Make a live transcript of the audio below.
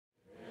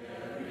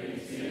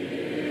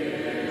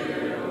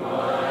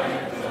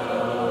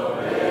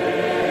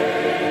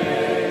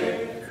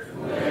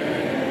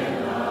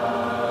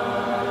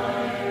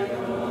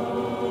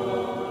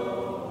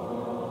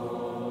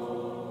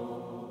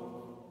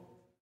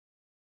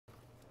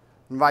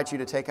invite you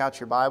to take out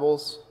your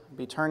Bibles,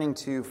 be turning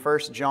to 1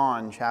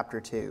 John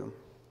chapter 2.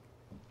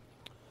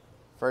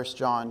 1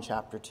 John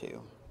chapter 2.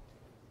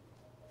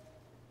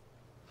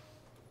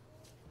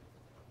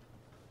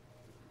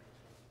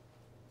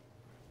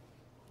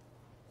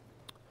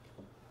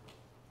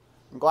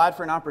 I'm glad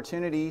for an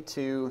opportunity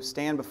to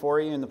stand before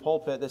you in the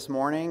pulpit this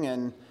morning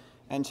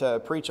and to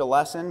preach a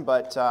lesson,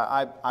 but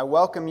I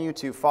welcome you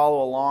to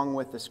follow along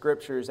with the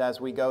Scriptures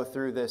as we go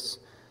through this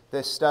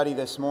study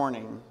this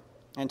morning,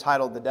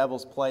 entitled The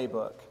Devil's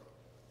Playbook.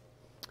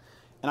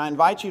 And I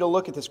invite you to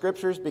look at the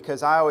Scriptures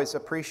because I always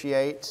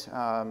appreciate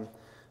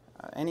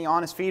any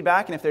honest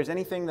feedback, and if there's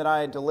anything that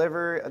I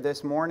deliver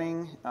this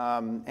morning,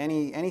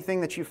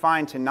 anything that you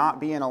find to not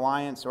be in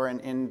alliance or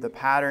in the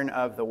pattern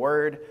of the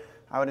Word,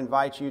 I would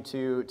invite you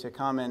to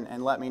come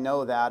and let me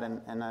know that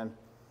and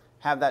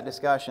have that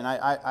discussion.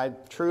 I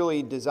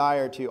truly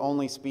desire to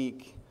only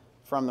speak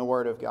from the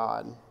Word of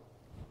God.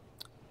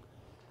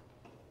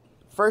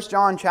 1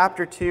 John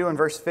chapter 2 and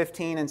verse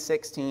 15 and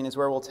 16 is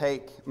where we'll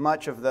take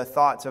much of the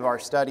thoughts of our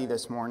study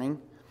this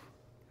morning.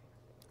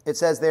 It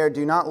says there,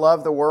 "Do not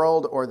love the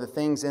world or the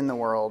things in the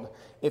world.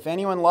 If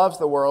anyone loves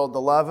the world,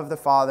 the love of the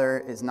Father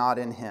is not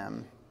in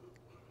him.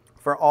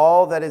 For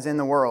all that is in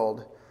the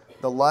world,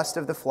 the lust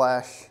of the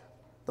flesh,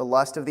 the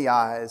lust of the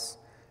eyes,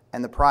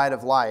 and the pride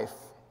of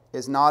life,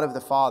 is not of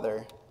the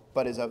Father,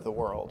 but is of the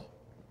world."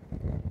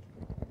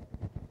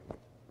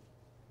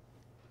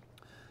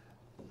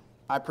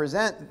 I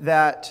present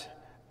that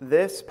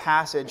this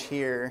passage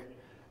here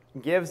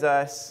gives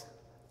us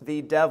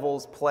the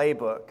devil's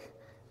playbook.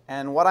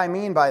 And what I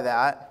mean by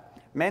that,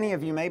 many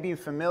of you may be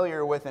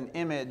familiar with an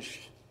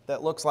image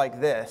that looks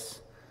like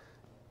this.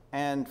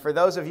 And for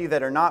those of you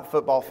that are not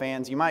football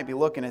fans, you might be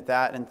looking at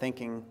that and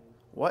thinking,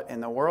 what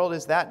in the world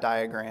is that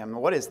diagram?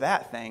 What is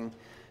that thing?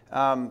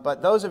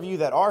 But those of you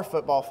that are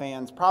football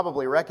fans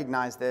probably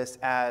recognize this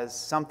as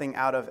something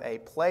out of a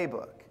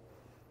playbook.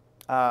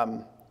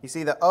 You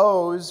see, the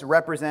O's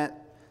represent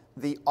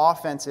the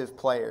offensive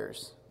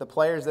players, the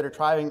players that are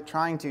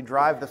trying to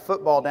drive the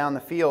football down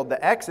the field.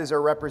 The X's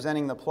are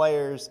representing the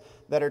players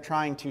that are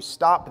trying to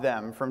stop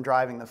them from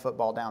driving the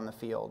football down the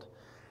field.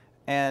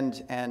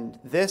 And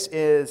this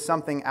is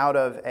something out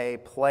of a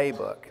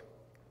playbook.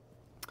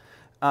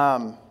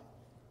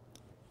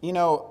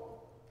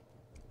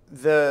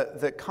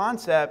 The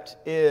concept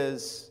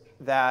is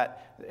that,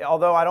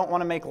 although I don't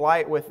want to make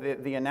light with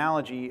the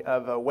analogy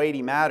of a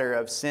weighty matter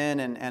of sin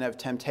and of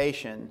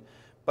temptation,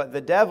 but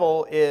the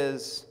devil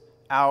is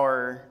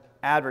our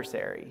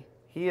adversary.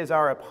 He is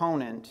our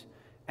opponent,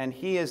 and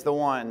he is the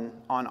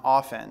one on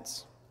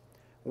offense.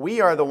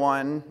 We are the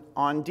one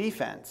on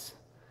defense,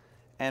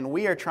 and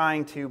we are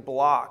trying to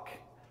block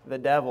the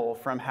devil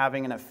from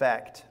having an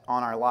effect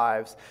on our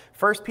lives.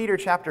 1 Peter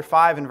chapter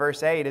 5 and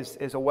verse 8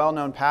 is a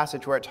well-known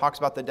passage where it talks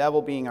about the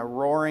devil being a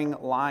roaring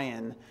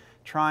lion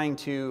trying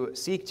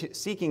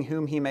seeking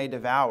whom he may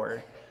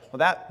devour.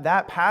 Well,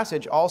 that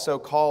passage also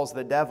calls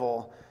the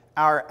devil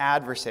our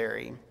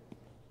adversary.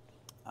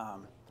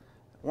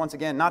 Once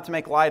again, not to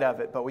make light of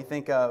it, but we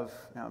think of,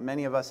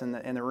 many of us in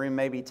the room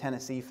may be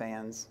Tennessee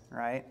fans,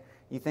 right?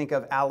 You think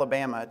of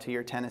Alabama to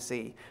your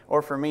Tennessee.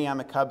 Or for me, I'm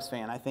a Cubs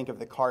fan. I think of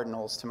the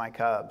Cardinals to my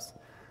Cubs.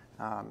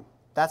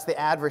 That's the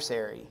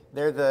adversary.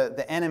 They're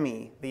the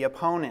enemy, the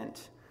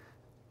opponent.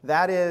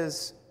 That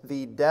is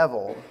the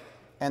devil.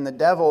 And the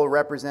devil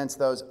represents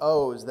those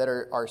O's that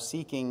are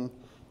seeking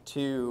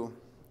to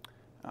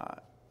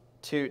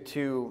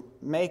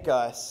make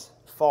us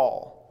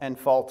fall and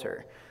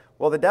falter.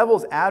 Well, the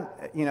devil's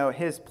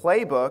his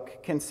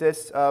playbook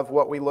consists of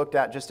what we looked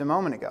at just a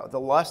moment ago: the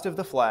lust of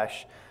the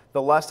flesh,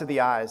 the lust of the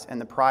eyes, and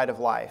the pride of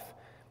life.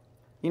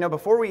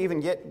 Before we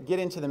even get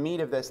into the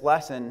meat of this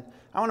lesson,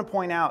 I want to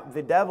point out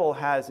the devil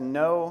has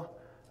no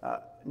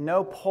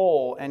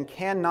pull and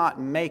cannot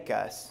make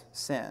us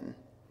sin.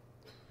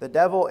 The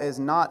devil is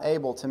not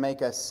able to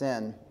make us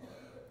sin.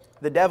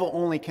 The devil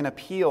only can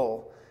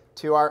appeal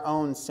to our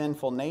own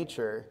sinful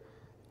nature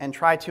and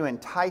try to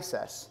entice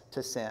us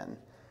to sin.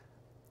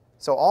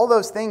 So all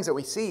those things that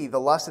we see, the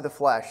lust of the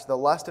flesh, the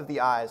lust of the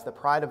eyes, the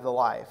pride of the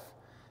life,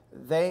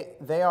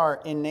 they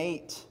are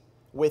innate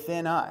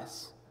within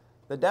us.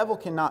 The devil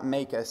cannot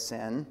make us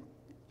sin,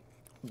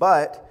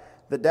 but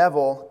the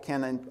devil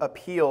can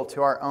appeal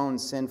to our own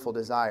sinful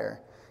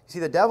desire. You see,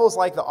 the devil's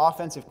like the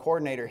offensive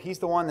coordinator. He's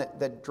the one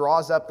that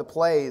draws up the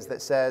plays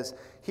that says,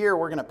 here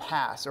we're going to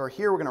pass, or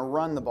here we're going to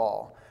run the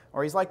ball.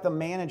 Or he's like the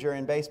manager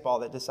in baseball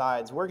that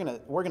decides we're going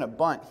to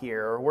bunt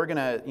here, or we're going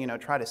to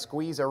try to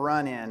squeeze a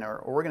run in,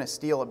 or we're going to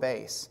steal a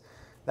base.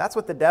 That's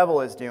what the devil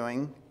is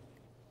doing.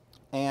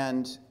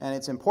 And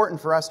it's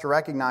important for us to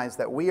recognize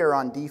that we are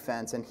on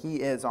defense and he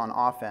is on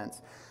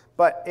offense.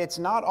 But it's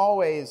not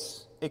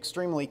always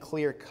extremely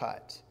clear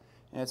cut.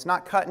 And it's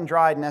not cut and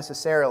dried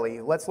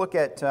necessarily. Let's look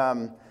at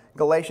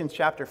Galatians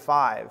chapter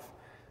 5.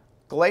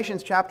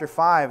 Galatians chapter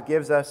 5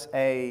 gives us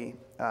a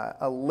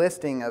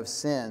listing of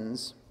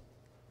sins.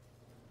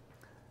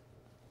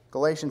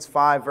 Galatians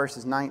 5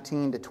 verses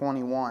 19 to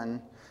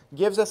 21.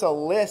 gives us a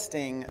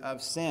listing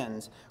of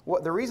sins.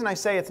 The reason I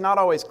say it's not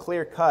always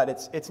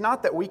clear-cut, it's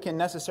not that we can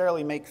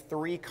necessarily make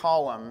 3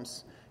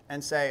 columns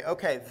and say,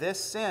 okay, this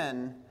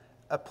sin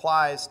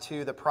applies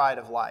to the pride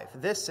of life.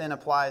 This sin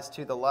applies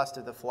to the lust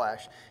of the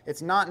flesh.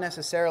 It's not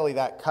necessarily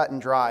that cut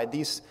and dried.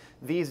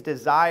 These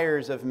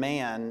desires of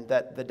man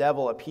that the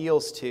devil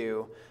appeals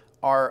to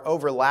are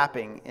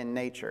overlapping in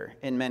nature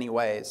in many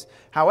ways.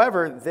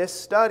 However, this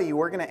study,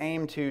 we're going to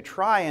aim to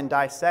try and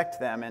dissect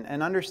them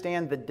and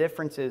understand the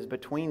differences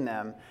between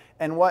them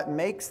and what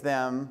makes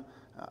them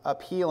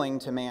appealing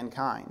to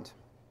mankind.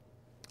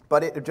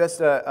 But just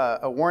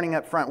a warning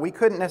up front, we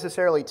couldn't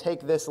necessarily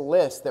take this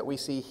list that we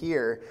see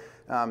here,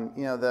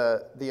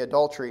 the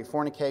adultery,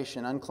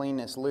 fornication,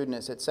 uncleanness,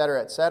 lewdness,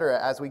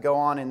 etc., as we go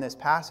on in this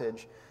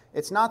passage.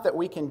 It's not that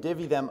we can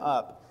divvy them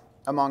up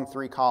among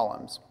 3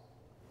 columns.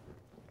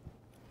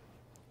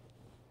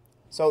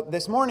 So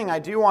this morning I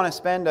do want to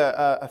spend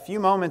a few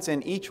moments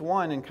in each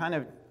one and kind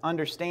of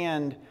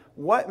understand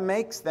what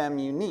makes them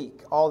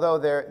unique, although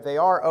they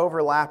are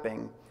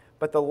overlapping.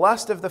 But the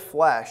lust of the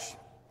flesh,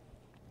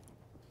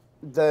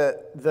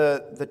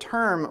 the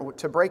term,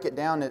 to break it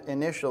down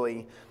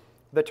initially,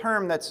 the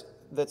term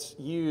that's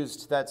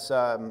used,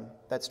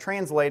 that's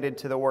translated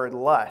to the word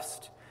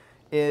lust,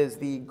 is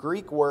the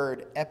Greek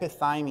word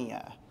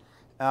epithymia.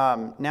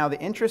 Now the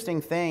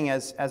interesting thing,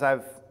 as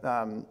I've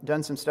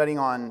done some studying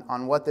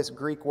on what this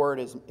Greek word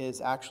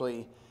is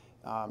actually,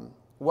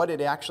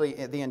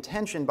 the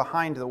intention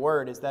behind the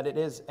word is that it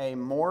is a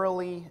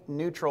morally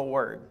neutral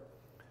word.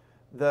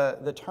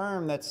 The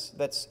term that's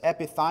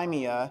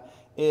epithymia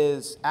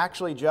is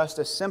actually just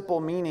a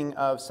simple meaning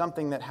of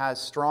something that has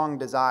strong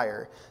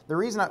desire. The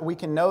reason we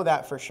can know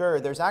that for sure,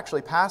 there's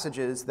actually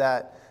passages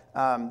that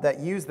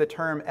use the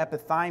term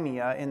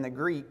epithymia in the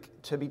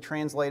Greek to be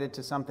translated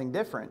to something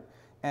different,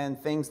 and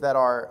things that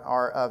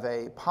are of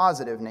a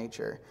positive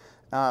nature.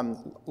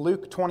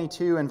 Luke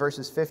 22 and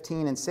verses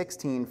 15 and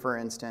 16, for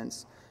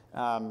instance,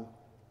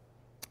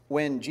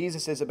 when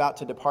Jesus is about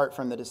to depart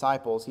from the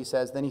disciples, he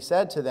says, "Then he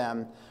said to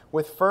them,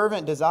 'With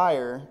fervent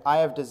desire I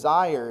have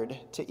desired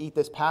to eat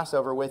this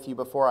Passover with you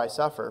before I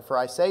suffer. For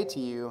I say to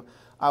you,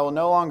 I will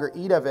no longer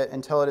eat of it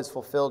until it is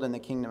fulfilled in the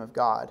kingdom of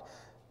God.'"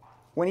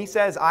 When he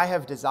says, "I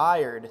have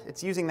desired,"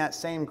 it's using that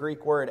same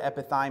Greek word,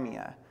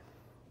 epithymia.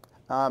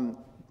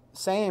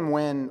 Same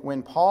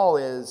when Paul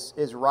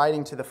is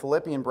writing to the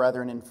Philippian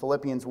brethren in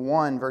Philippians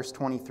 1, verse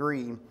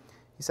 23.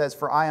 He says,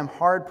 "For I am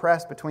hard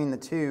pressed between the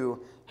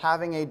two,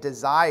 having a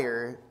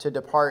desire to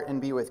depart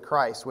and be with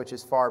Christ, which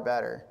is far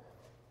better."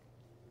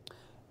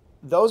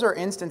 Those are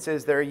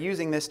instances that are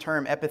using this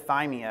term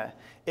epithymia.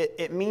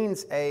 It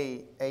means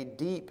a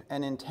deep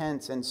and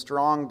intense and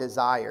strong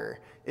desire,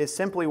 is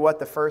simply what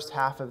the first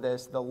half of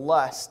this, the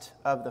lust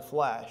of the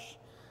flesh.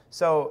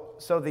 So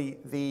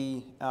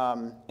the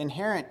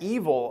inherent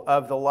evil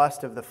of the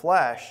lust of the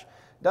flesh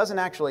doesn't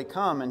actually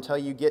come until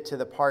you get to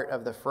the part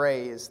of the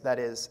phrase that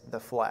is the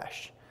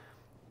flesh.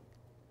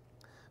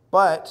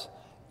 But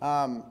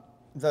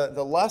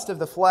the lust of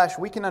the flesh,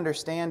 we can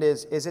understand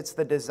is it's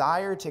the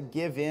desire to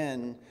give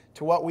in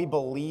to what we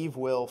believe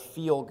will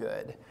feel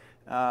good.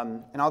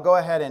 And I'll go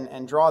ahead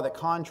and draw the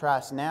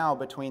contrast now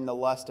between the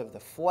lust of the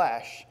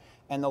flesh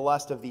and the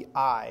lust of the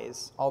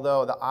eyes,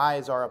 although the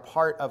eyes are a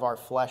part of our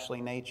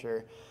fleshly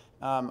nature.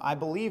 I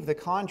believe the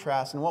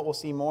contrast, and what we'll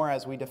see more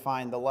as we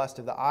define the lust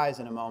of the eyes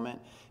in a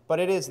moment,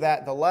 but it is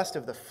that the lust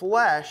of the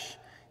flesh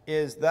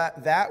is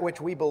that which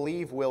we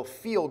believe will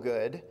feel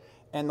good,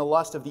 and the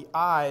lust of the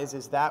eyes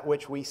is that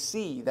which we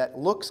see that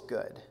looks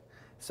good.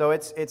 So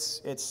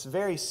it's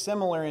very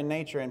similar in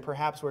nature, and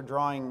perhaps we're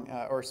drawing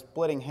or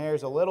splitting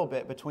hairs a little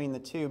bit between the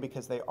two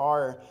because they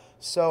are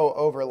so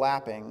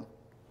overlapping.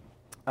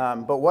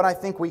 But what I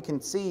think we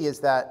can see is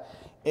that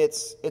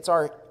it's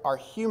our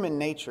human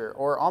nature,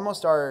 or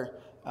almost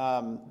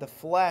the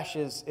flesh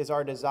is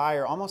our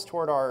desire, almost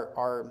toward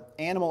our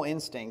animal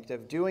instinct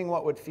of doing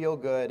what would feel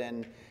good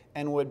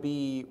and would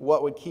be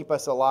what would keep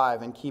us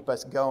alive and keep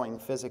us going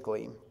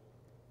physically.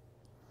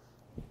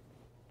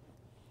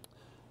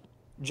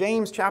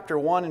 James chapter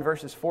 1 and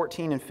verses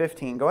 14 and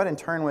 15. Go ahead and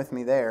turn with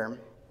me there.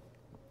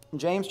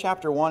 James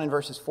chapter 1 and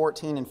verses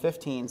 14 and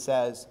 15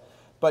 says,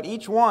 "But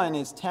each one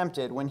is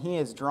tempted when he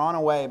is drawn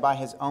away by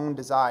his own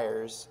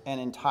desires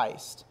and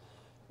enticed.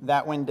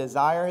 That when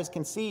desire is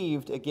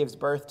conceived, it gives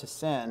birth to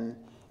sin,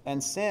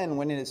 and sin,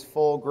 when it is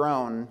full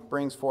grown,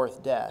 brings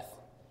forth death."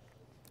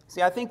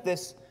 See, I think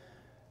this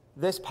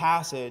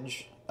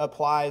passage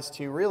applies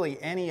to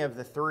really any of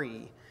the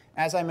three.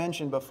 As I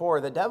mentioned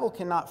before, the devil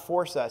cannot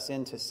force us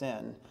into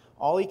sin.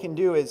 All he can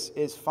do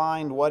is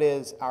find what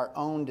is our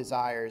own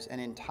desires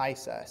and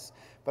entice us.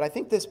 But I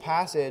think this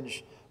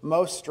passage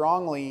most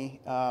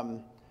strongly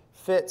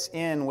fits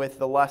in with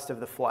the lust of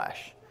the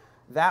flesh.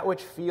 That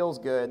which feels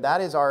good, that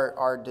is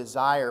our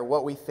desire,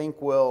 what we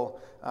think will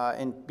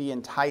be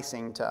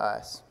enticing to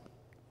us.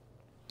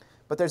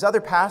 But there's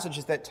other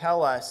passages that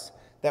tell us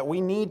that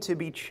we need to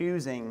be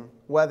choosing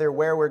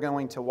where we're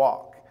going to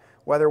walk,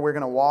 whether we're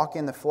going to walk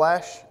in the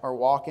flesh or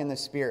walk in the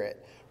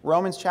Spirit.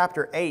 Romans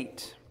chapter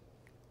 8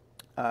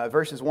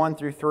 verses 1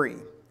 through 3.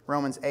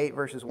 Romans 8,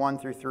 verses 1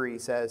 through 3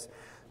 says,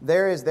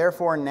 "There is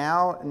therefore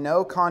now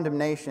no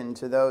condemnation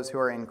to those who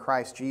are in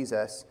Christ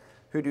Jesus,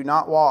 who do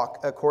not walk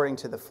according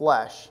to the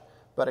flesh,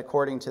 but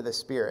according to the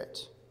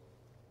Spirit."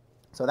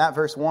 So that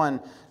verse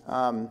 1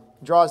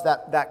 draws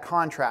that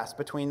contrast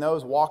between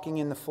those walking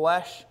in the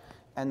flesh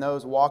and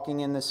those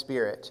walking in the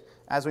Spirit.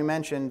 As we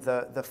mentioned,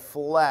 the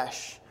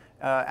flesh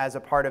as a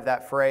part of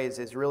that phrase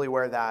is really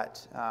where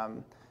that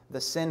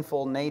the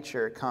sinful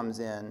nature comes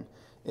in,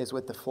 is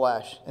with the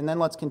flesh. And then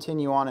let's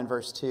continue on in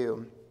verse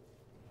 2.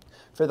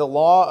 "For the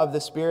law of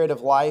the Spirit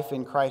of life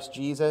in Christ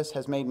Jesus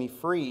has made me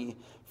free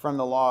from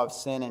the law of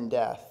sin and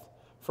death.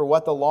 For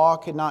what the law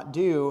could not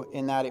do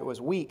in that it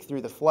was weak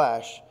through the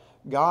flesh,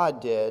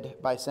 God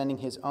did by sending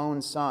his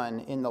own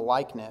Son in the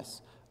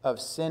likeness of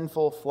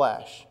sinful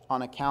flesh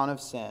on account of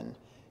sin.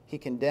 He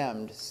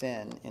condemned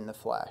sin in the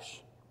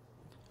flesh."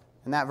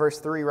 And that verse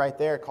 3 right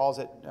there calls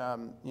it,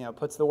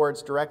 puts the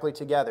words directly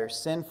together.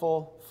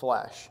 Sinful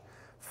flesh.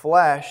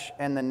 Flesh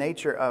and the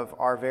nature of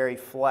our very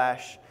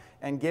flesh,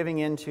 and giving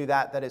into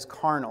that is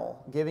carnal,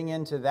 giving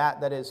into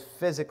that is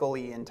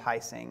physically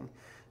enticing.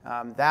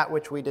 That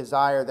which we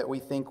desire, that we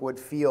think would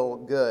feel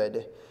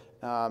good,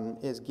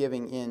 is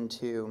giving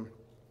into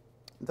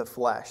the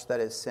flesh that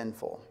is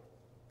sinful.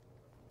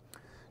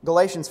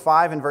 Galatians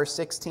 5 and verse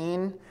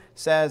 16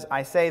 says,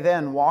 "I say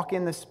then, walk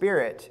in the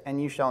Spirit,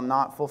 and you shall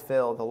not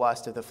fulfill the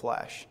lust of the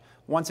flesh."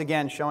 Once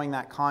again, showing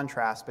that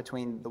contrast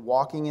between the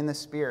walking in the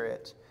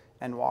Spirit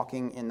and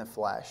walking in the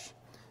flesh.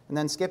 And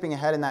then skipping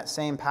ahead in that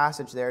same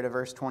passage there to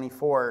verse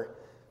 24,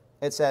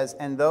 it says,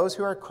 "And those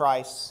who are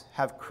Christ's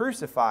have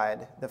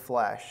crucified the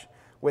flesh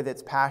with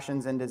its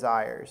passions and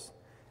desires.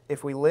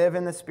 If we live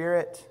in the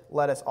Spirit,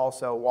 let us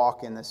also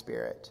walk in the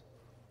Spirit."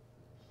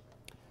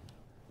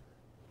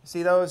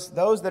 See, those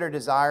that are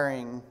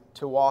desiring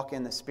to walk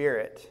in the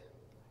Spirit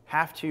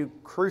have to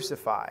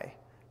crucify,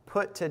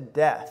 put to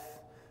death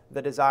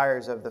the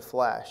desires of the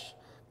flesh,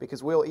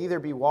 because we'll either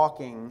be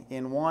walking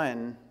in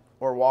one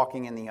or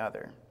walking in the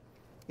other.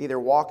 Either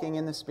walking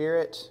in the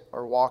Spirit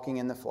or walking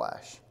in the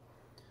flesh.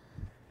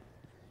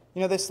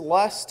 This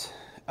lust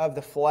of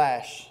the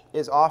flesh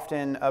is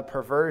often a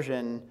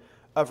perversion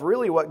of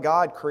really what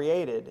God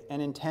created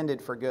and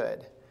intended for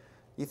good.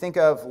 You think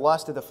of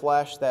lust of the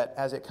flesh that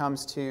as it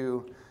comes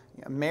to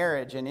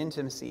marriage and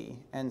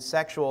intimacy and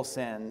sexual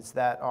sins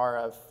that are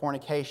of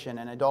fornication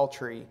and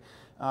adultery.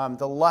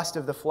 The lust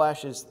of the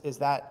flesh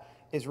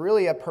is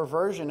really a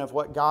perversion of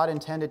what God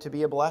intended to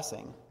be a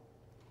blessing.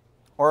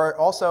 Or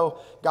also,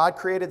 God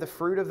created the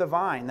fruit of the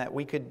vine that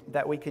we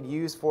could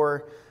use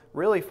for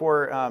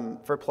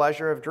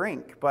pleasure of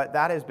drink, but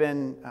that has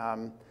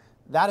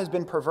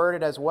been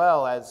perverted as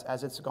well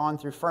as it's gone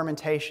through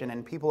fermentation,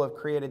 and people have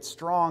created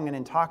strong and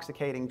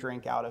intoxicating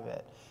drink out of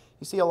it.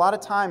 You see, a lot of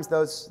times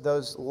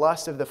those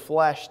lust of the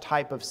flesh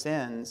type of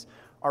sins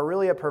are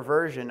really a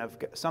perversion of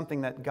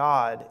something that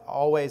God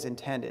always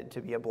intended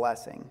to be a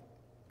blessing.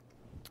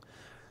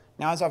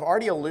 Now, as I've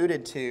already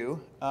alluded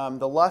to,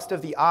 the lust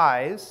of the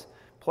eyes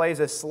plays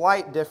a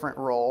slight different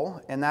role,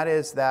 and that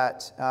is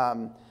that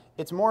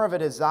it's more of a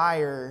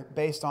desire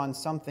based on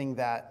something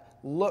that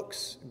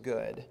looks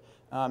good.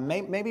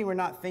 Maybe we're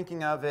not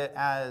thinking of it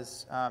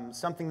as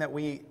something that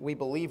we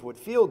believe would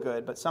feel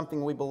good, but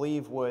something we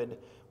believe would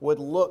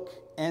look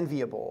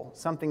enviable,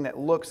 something that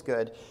looks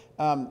good.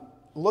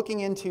 Looking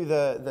into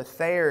the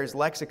Thayer's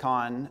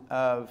lexicon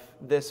of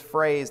this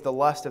phrase, the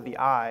lust of the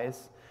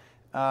eyes,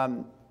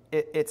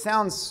 it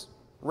sounds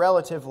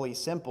relatively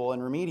simple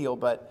and remedial,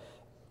 but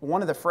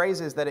one of the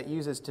phrases that it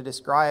uses to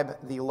describe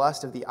the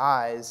lust of the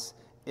eyes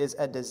is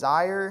a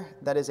desire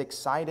that is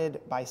excited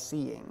by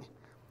seeing.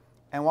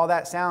 And while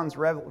that sounds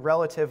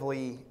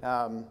relatively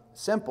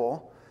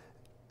simple,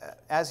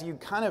 as you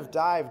kind of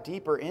dive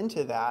deeper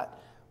into that,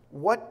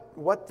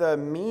 what the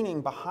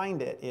meaning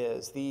behind it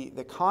is,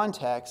 the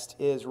context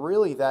is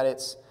really that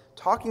it's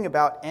talking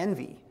about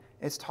envy.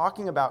 It's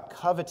talking about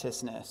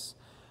covetousness,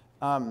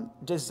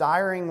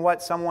 desiring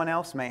what someone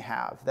else may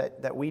have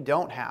that we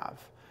don't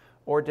have,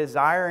 or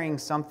desiring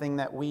something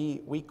that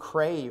we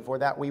crave or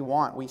that we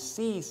want. We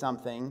see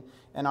something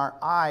and our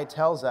eye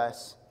tells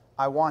us,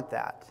 I want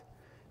that.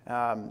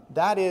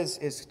 That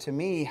is to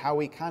me how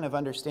we kind of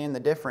understand the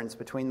difference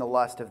between the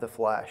lust of the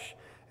flesh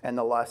and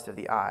the lust of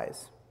the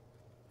eyes.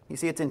 You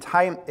see, it's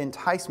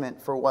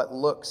enticement for what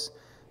looks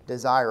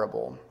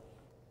desirable.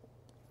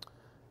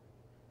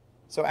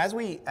 So as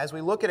we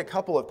look at a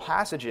couple of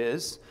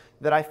passages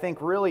that I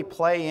think really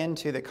play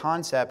into the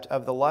concept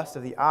of the lust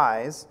of the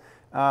eyes,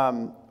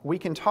 we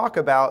can talk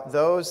about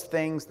those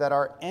things that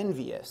are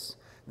envious,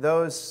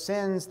 those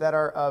sins that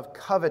are of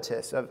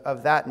covetous,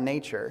 of that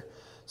nature.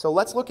 So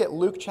let's look at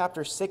Luke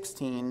chapter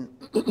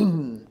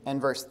 16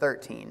 and verse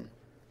 13.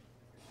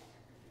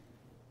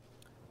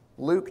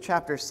 Luke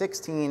chapter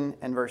 16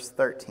 and verse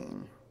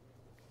 13.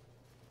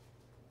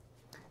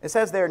 It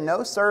says there,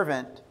 "No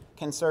servant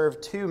can serve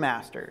two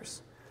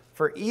masters,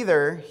 for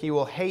either he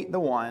will hate the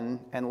one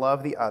and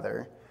love the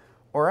other,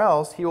 or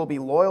else he will be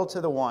loyal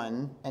to the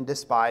one and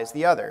despise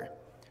the other.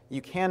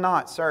 You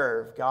cannot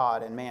serve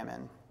God and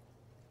mammon."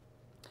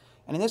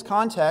 And in this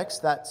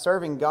context, that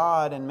serving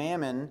God and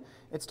mammon,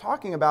 it's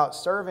talking about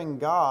serving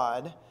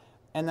God,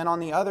 and then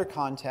on the other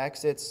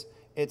context, it's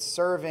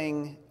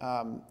serving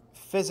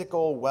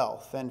physical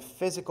wealth and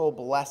physical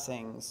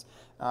blessings,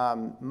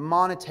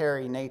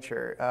 monetary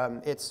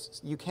nature.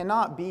 You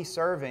cannot be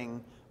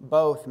serving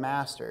both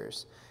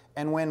masters.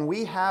 And when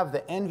we have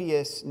the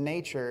envious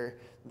nature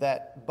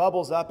that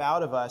bubbles up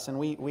out of us and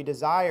we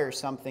desire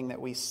something that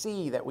we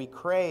see, that we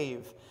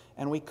crave,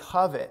 and we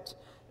covet,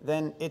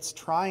 then it's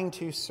trying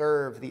to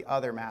serve the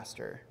other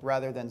master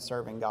rather than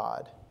serving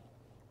God.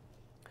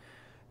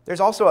 There's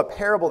also a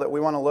parable that we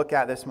want to look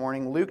at this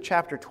morning, Luke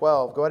chapter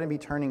 12. Go ahead and be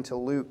turning to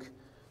Luke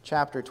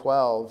chapter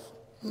 12.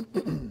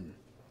 And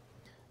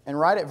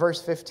right at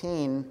verse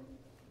 15,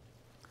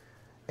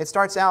 it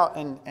starts out,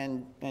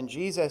 and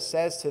Jesus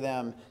says to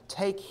them,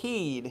 "Take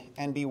heed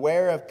and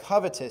beware of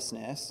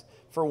covetousness,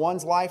 for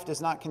one's life does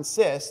not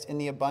consist in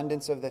the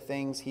abundance of the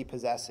things he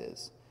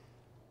possesses."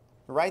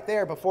 Right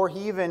there, before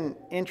he even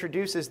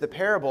introduces the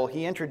parable,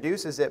 he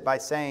introduces it by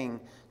saying,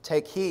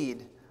 "Take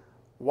heed,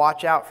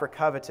 watch out for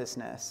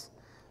covetousness,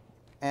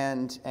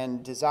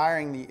 and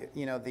desiring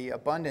the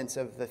abundance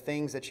of the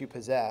things that you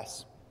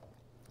possess."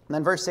 And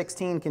then verse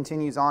 16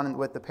 continues on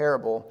with the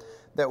parable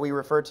that we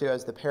refer to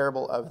as the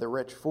parable of the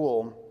rich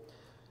fool.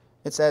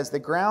 It says, "The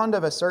ground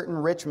of a certain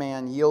rich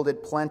man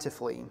yielded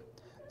plentifully,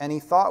 and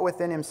he thought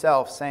within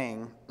himself,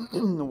 saying,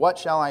 'What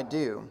shall I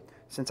do,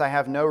 since I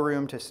have no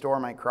room to store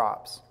my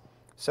crops?'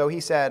 So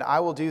he said, 'I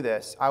will do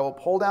this. I will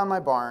pull down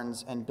my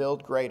barns and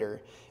build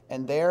greater,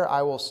 and there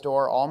I will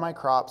store all my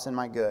crops and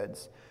my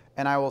goods.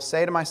 And I will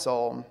say to my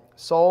soul,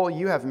 Soul,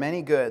 you have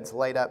many goods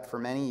laid up for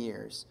many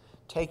years.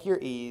 Take your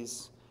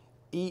ease,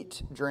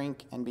 eat,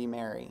 drink, and be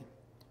merry.'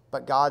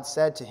 But God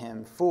said to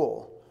him,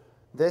 'Fool,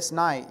 this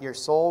night your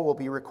soul will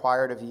be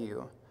required of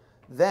you.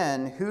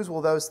 Then whose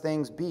will those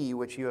things be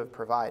which you have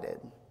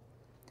provided?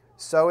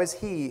 So is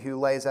he who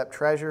lays up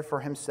treasure for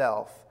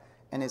himself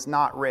and is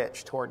not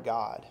rich toward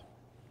God.'"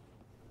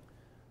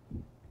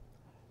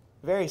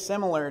 Very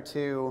similar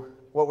to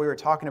what we were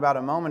talking about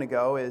a moment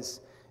ago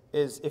is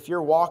if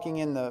you're walking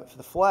in the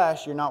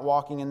flesh, you're not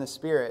walking in the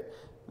Spirit.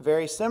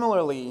 Very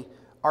similarly,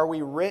 are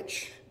we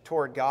rich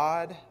toward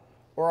God,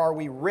 or are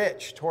we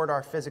rich toward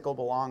our physical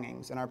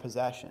belongings and our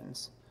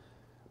possessions?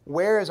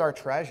 Where is our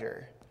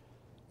treasure?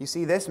 You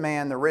see, this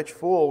man, the rich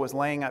fool, was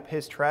laying up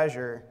his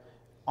treasure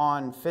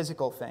on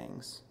physical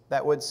things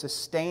that would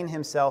sustain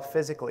himself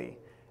physically,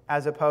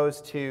 as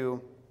opposed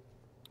to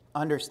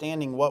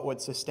understanding what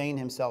would sustain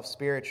himself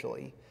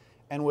spiritually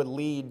and would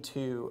lead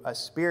to a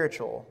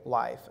spiritual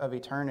life of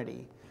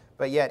eternity.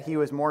 But yet he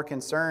was more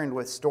concerned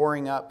with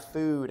storing up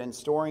food and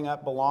storing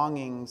up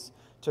belongings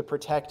to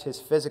protect his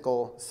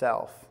physical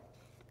self.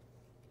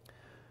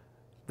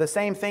 The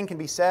same thing can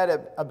be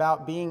said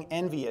about being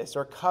envious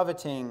or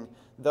coveting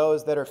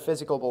those that are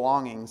physical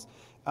belongings.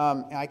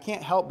 I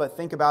can't help but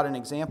think about an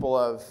example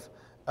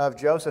of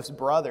Joseph's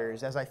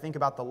brothers as I think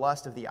about the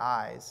lust of the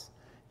eyes.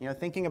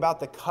 Thinking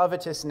about the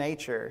covetous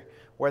nature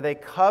where they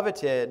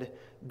coveted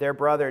their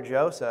brother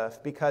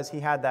Joseph because he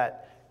had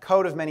that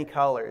coat of many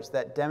colors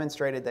that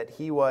demonstrated that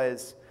he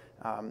was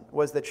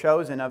the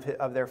chosen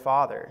of their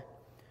father,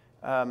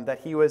 that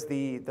he was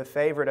the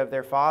favorite of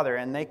their father,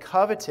 and they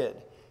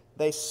coveted.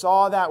 They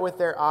saw that with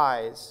their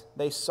eyes.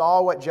 They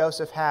saw what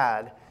Joseph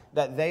had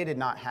that they did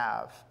not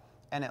have,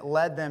 and it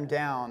led them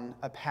down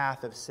a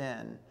path of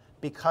sin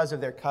because of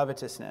their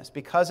covetousness,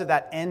 because of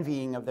that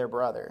envying of their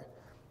brother.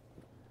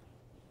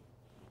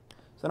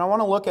 So now I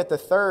want to look at the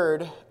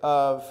third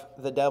of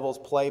the devil's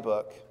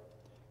playbook,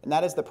 and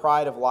that is the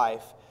pride of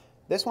life.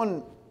 This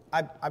one,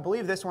 I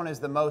believe this one is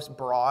the most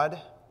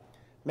broad,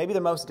 maybe the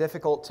most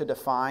difficult to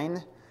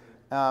define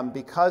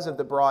because of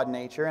the broad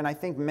nature, and I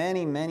think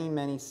many, many,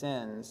 many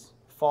sins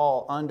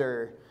fall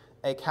under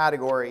a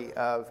category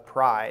of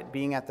pride,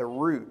 being at the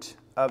root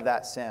of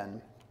that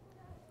sin.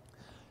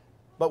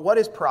 But what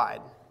is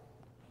pride?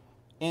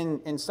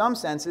 In some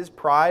senses,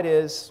 pride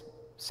is,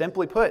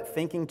 simply put,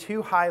 thinking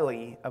too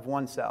highly of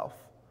oneself.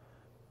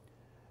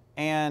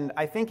 And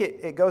I think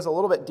it goes a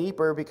little bit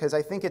deeper because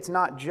I think it's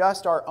not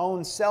just our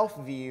own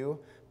self-view,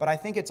 but I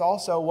think it's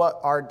also what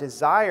our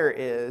desire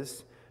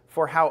is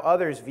for how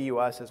others view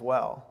us as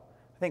well.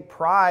 I think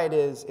pride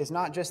is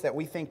not just that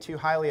we think too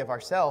highly of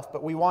ourselves,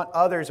 but we want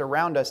others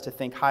around us to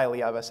think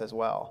highly of us as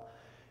well.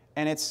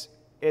 And it's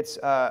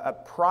a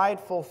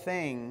prideful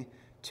thing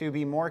to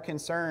be more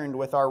concerned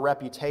with our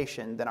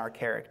reputation than our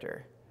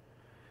character.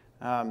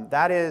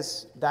 That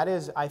is,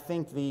 I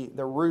think,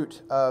 the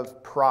root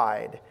of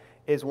pride,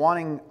 is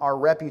wanting our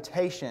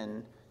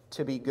reputation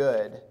to be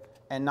good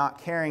and not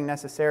caring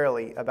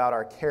necessarily about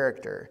our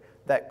character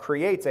that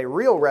creates a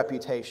real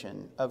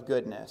reputation of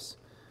goodness.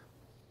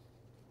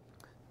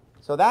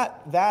 So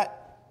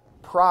that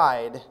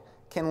pride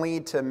can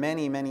lead to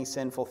many, many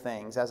sinful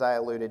things, as I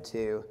alluded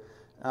to.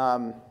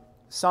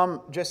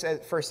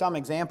 For some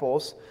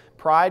examples,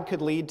 pride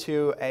could lead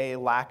to a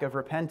lack of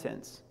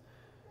repentance.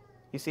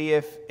 You see,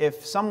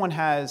 if someone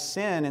has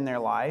sin in their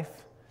life,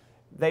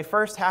 they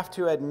first have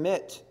to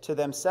admit to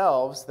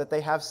themselves that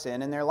they have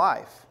sin in their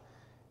life.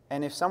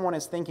 And if someone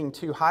is thinking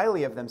too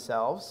highly of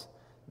themselves,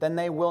 then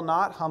they will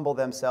not humble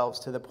themselves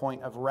to the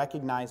point of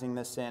recognizing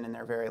the sin in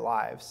their very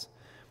lives.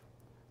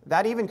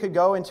 That even could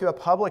go into a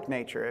public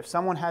nature. If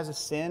someone has a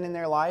sin in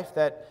their life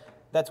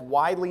that's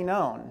widely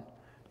known,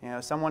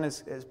 someone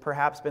has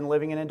perhaps been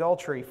living in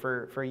adultery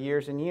for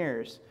years and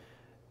years,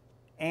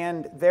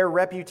 and their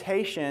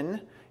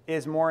reputation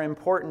is more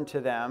important to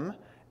them,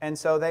 and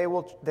so they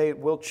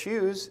will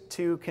choose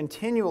to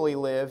continually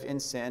live in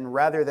sin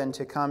rather than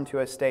to come to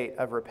a state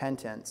of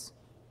repentance.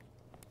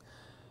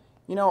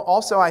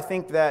 Also I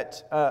think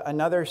that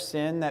another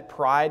sin that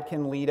pride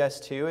can lead us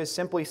to is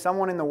simply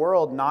someone in the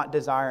world not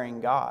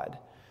desiring God.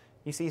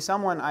 You see,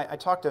 I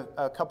talked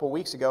a couple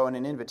weeks ago in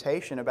an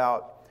invitation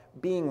about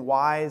being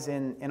wise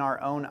in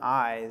our own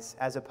eyes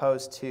as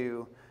opposed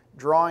to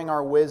drawing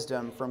our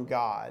wisdom from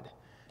God.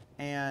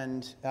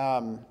 And,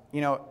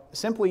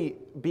 simply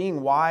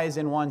being wise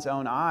in one's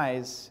own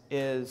eyes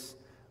is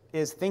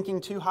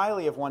thinking too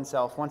highly of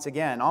oneself once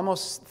again,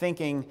 almost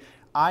thinking,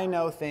 I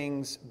know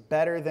things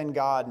better than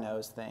God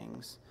knows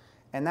things.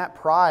 And that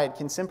pride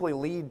can simply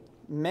lead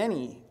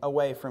many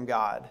away from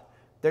God.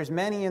 There's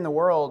many in the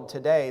world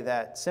today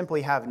that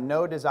simply have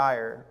no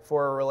desire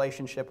for a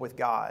relationship with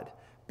God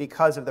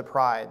because of the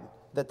pride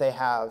that they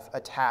have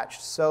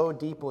attached so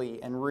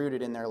deeply and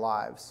rooted in their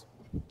lives.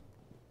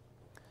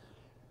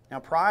 Now,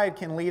 pride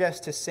can lead us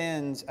to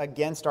sins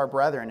against our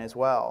brethren as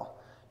well.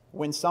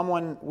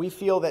 When we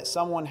feel that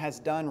someone has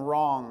done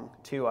wrong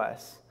to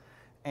us,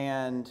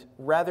 and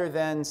rather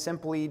than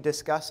simply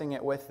discussing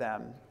it with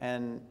them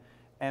and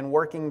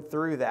working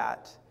through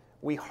that,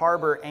 we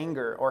harbor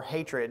anger or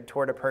hatred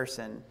toward a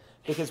person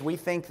because we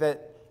think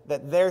that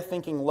they're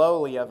thinking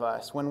lowly of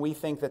us when we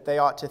think that they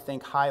ought to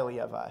think highly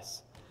of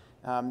us.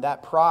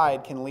 That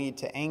pride can lead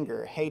to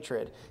anger,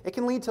 hatred. It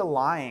can lead to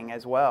lying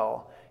as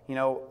well.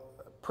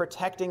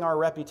 Protecting our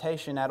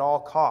reputation at all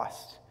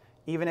costs,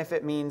 even if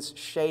it means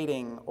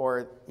shading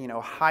or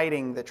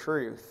hiding the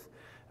truth,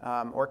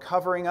 or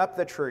covering up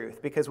the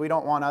truth because we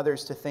don't want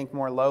others to think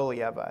more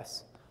lowly of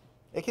us.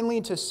 It can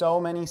lead to so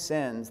many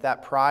sins,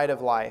 that pride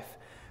of life.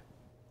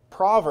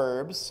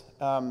 Proverbs,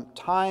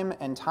 time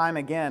and time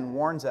again,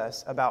 warns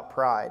us about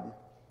pride.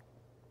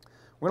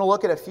 We're going to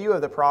look at a few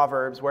of the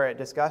Proverbs where it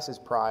discusses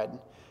pride.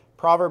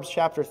 Proverbs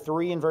chapter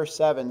 3 and verse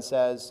 7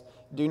 says,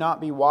 "Do not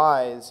be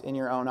wise in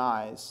your own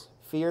eyes.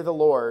 Fear the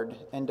Lord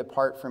and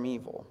depart from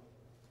evil."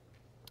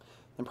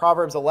 And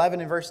Proverbs 11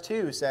 and verse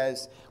 2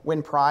 says,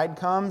 "When pride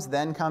comes,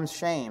 then comes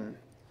shame,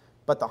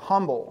 but with the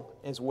humble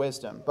is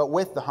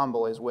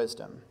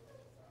wisdom."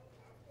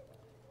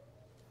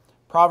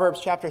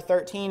 Proverbs chapter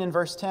 13 and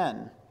verse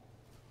 10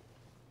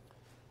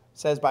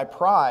 says, "By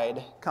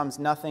pride comes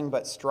nothing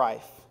but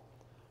strife,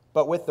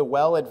 but with the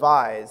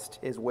well-advised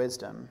is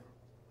wisdom."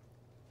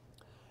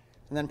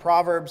 And then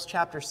Proverbs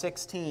chapter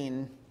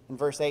 16 and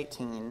verse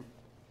 18,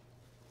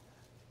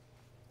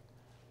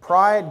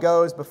 "Pride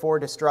goes before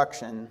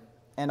destruction,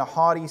 and a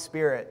haughty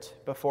spirit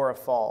before a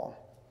fall."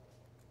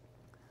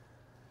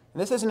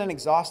 This isn't an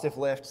exhaustive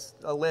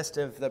list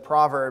of the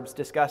Proverbs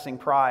discussing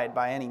pride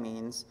by any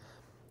means,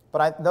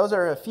 but those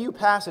are a few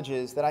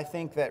passages that I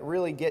think that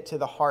really get to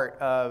the heart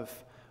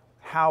of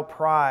how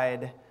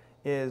pride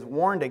is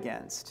warned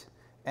against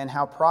and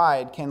how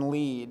pride can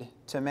lead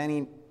to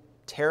many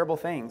terrible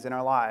things in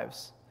our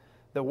lives,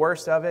 the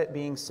worst of it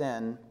being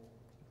sin.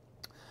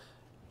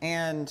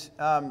 And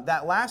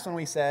that last one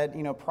we said,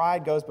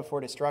 pride goes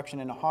before destruction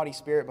and a haughty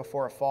spirit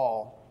before a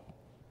fall,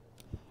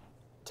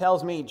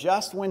 tells me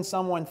just when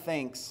someone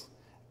thinks,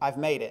 I've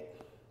made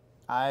it,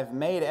 I've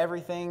made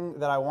everything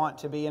that I want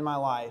to be in my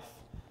life,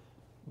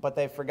 but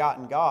they've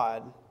forgotten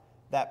God,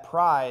 that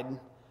pride,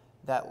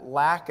 that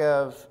lack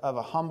of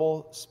a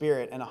humble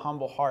spirit and a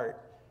humble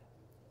heart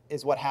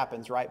is what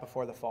happens right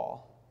before the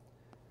fall.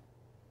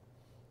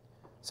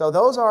 So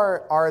those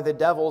are the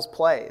devil's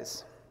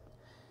plays.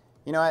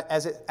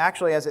 As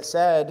it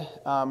said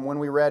when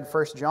we read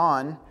 1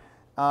 John,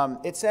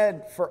 it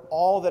said, for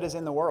all that is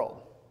in the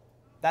world.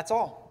 That's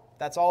all.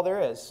 That's all there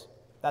is.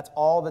 That's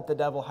all that the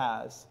devil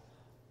has,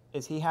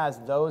 is he has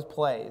those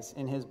plays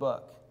in his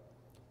book.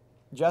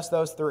 Just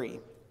those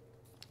three.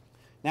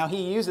 Now,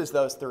 he uses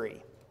those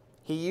three.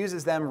 He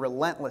uses them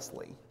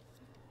relentlessly.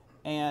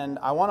 And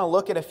I want to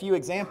look at a few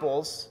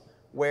examples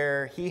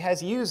where he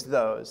has used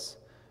those.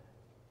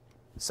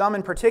 Some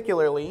in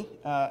particular,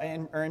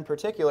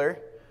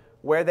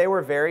 where they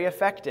were very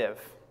effective.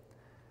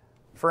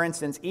 For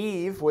instance,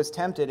 Eve was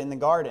tempted in the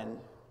garden.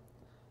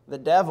 The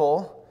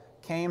devil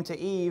came to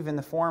Eve in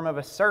the form of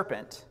a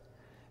serpent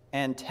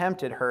and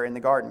tempted her in the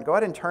garden. Go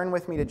ahead and turn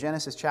with me to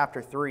Genesis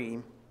chapter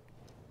 3.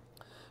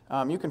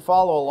 You can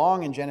follow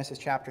along in Genesis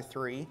chapter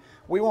 3.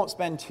 We won't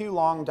spend too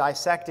long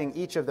dissecting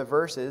each of the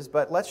verses,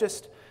 but let's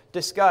just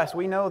discuss.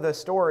 We know the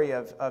story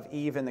of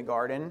Eve in the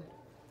garden.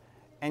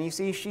 And you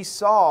see, she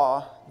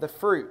saw the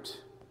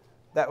fruit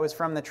that was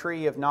from the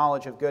tree of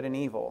knowledge of good and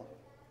evil.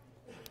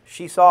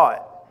 She saw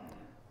it.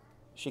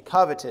 She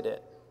coveted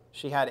it.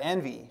 She had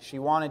envy. She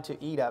wanted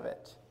to eat of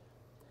it.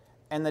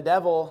 And the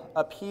devil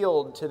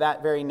appealed to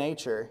that very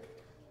nature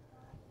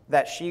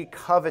that she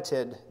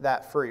coveted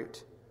that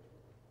fruit.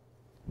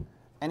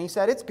 And he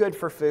said, it's good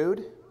for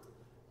food.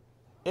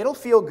 It'll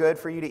feel good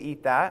for you to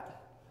eat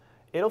that.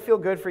 It'll feel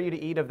good for you to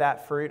eat of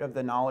that fruit of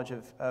the knowledge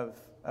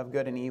of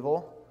good and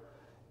evil.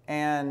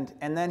 And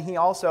then he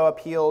also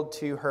appealed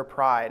to her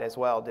pride as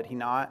well, did he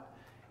not?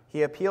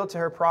 He appealed to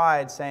her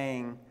pride,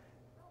 saying,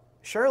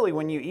 surely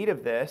when you eat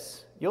of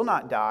this, you'll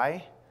not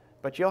die,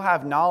 but you'll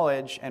have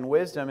knowledge and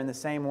wisdom in the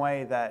same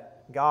way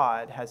that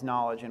God has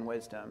knowledge and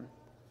wisdom.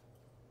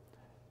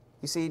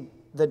 You see,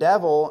 the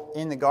devil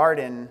in the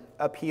garden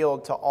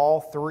appealed to all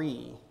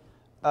three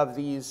of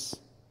these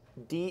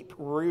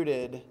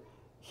deep-rooted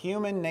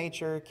human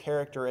nature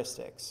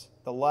characteristics: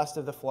 the lust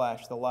of the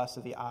flesh, the lust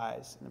of the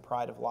eyes, and the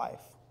pride of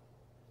life.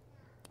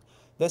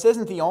 This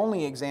isn't the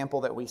only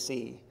example that we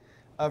see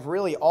of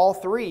really all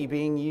three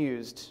being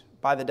used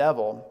by the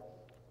devil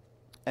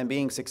and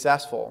being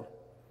successful.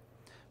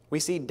 We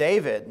see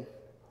David,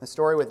 the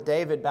story with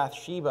David,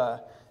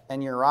 Bathsheba,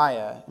 and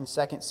Uriah in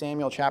 2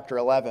 Samuel chapter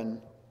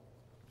 11.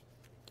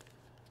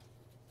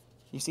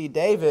 You see,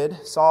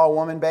 David saw a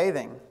woman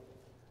bathing.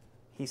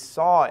 He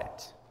saw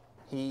it.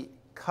 He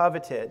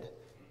coveted.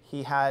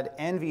 He had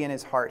envy in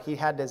his heart. He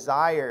had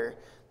desire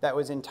that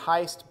was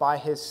enticed by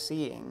his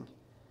seeing.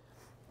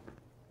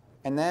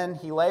 And then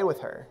he lay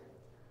with her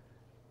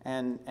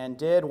and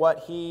did what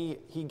he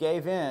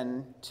gave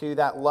in to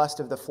that lust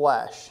of the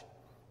flesh.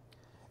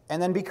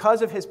 And then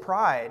because of his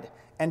pride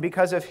and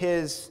because of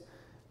his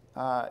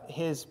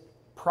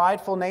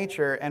prideful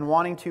nature and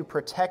wanting to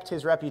protect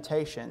his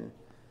reputation,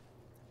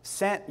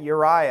 sent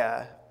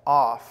Uriah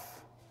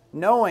off,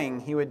 knowing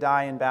he would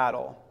die in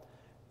battle,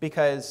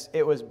 because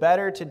it was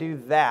better to do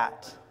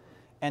that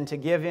and to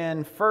give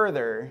in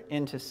further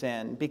into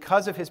sin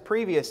because of his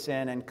previous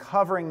sin and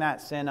covering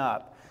that sin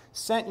up.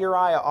 Sent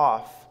Uriah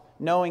off,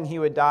 knowing he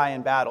would die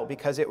in battle,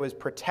 because it was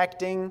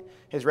protecting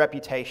his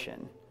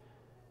reputation.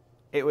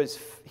 He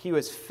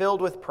was filled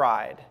with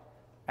pride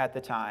at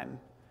the time.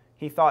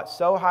 He thought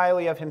so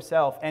highly of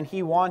himself, and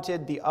he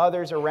wanted the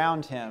others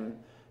around him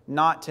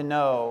not to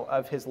know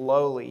of his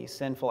lowly,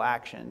 sinful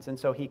actions, and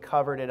so he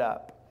covered it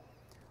up.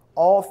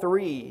 All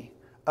three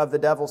of the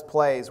devil's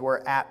plays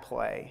were at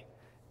play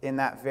in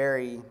that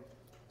very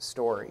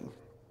story.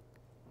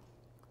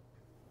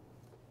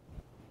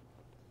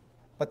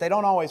 But they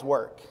don't always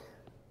work.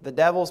 The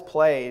devil's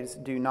plays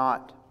do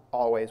not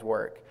always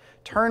work.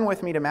 Turn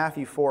with me to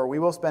Matthew 4. We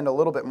will spend a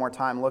little bit more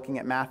time looking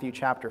at Matthew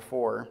chapter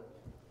 4,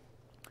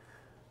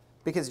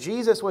 because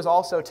Jesus was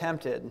also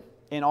tempted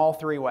in all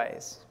three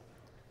ways.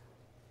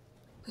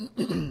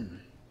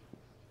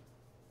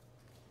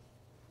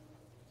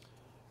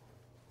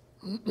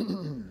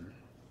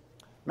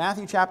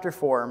 Matthew chapter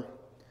 4,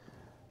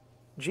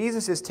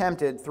 Jesus is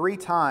tempted 3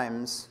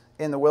 times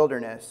in the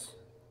wilderness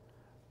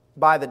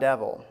by the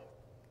devil.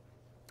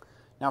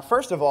 Now,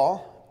 first of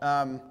all,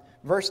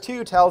 verse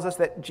 2 tells us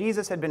that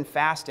Jesus had been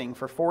fasting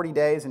for 40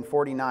 days and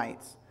 40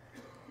 nights.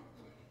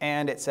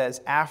 And it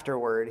says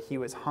afterward he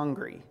was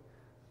hungry.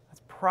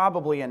 That's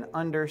probably an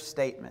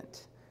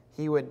understatement.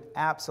 He would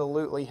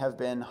absolutely have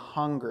been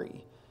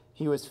hungry.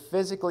 He was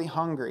physically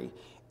hungry.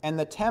 And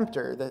the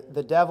tempter,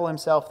 the devil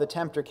himself, the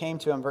tempter, came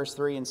to him, verse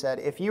 3, and said,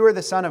 if you are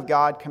the Son of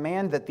God,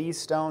 command that these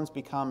stones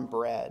become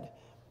bread.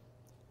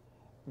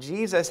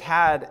 Jesus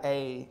had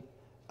a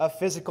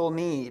physical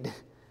need.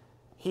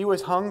 He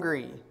was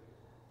hungry.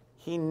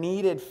 He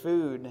needed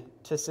food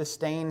to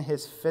sustain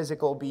his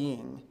physical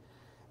being.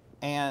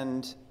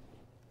 And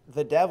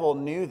the devil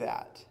knew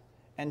that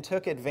and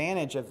took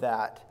advantage of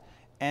that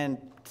and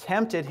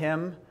tempted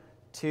him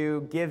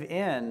to give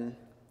in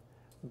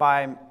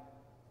by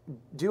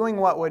doing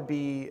what would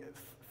be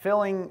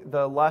filling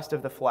the lust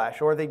of the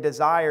flesh or the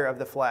desire of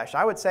the flesh.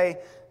 I would say,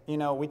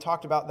 we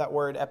talked about that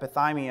word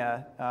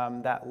epithymia,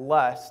 that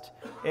lust.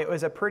 It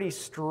was a pretty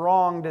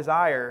strong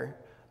desire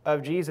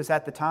of Jesus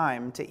at the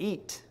time to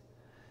eat.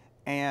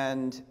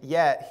 And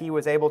yet he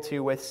was able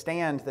to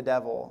withstand the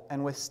devil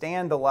and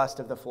withstand the lust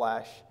of the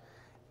flesh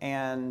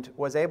and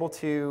was able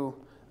to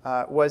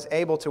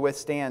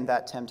withstand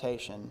that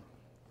temptation.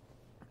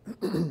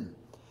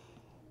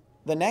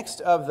 The next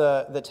of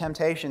the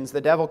temptations,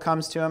 the devil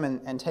comes to him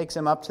and takes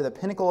him up to the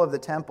pinnacle of the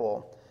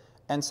temple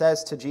and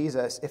says to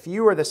Jesus, if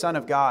you are the Son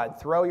of God,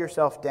 throw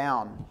yourself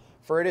down,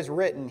 for it is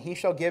written, he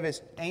shall give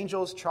his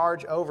angels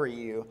charge over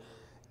you,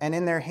 and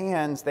in their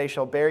hands they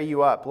shall bear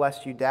you up,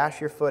 lest you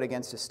dash your foot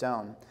against a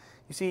stone.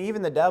 You see,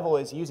 even the devil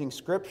is using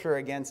Scripture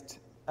against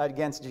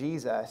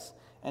Jesus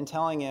and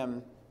telling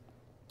him,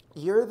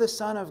 you're the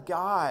Son of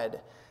God.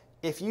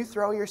 If you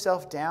throw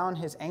yourself down,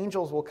 his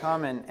angels will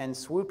come and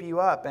swoop you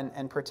up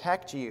and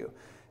protect you,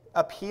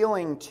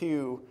 appealing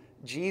to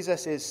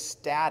Jesus'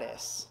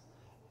 status,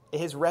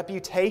 his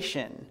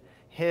reputation,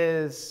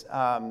 his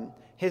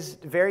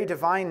very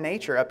divine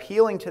nature,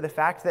 appealing to the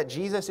fact that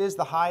Jesus is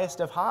the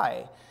highest of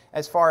high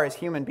as far as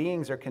human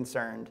beings are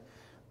concerned.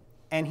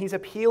 And he's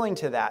appealing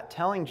to that,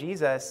 telling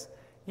Jesus,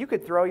 you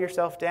could throw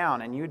yourself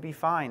down and you would be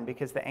fine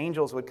because the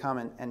angels would come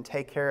and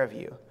take care of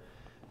you.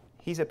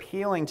 He's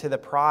appealing to the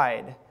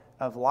pride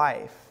of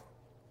life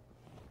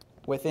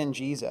within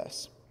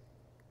Jesus.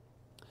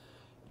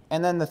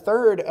 And then the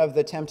third of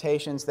the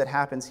temptations that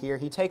happens here,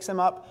 he takes him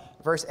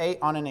up, verse 8,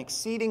 on an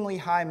exceedingly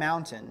high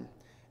mountain,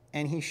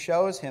 and he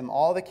shows him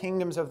all the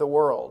kingdoms of the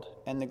world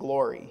and the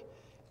glory.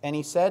 And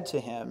he said to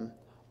him,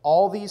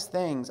 all these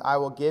things I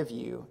will give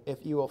you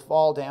if you will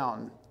fall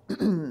down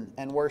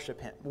and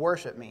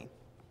worship me.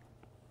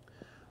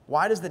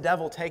 Why does the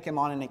devil take him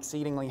on an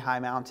exceedingly high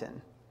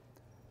mountain?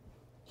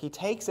 He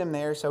takes him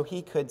there so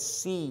he could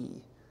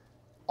see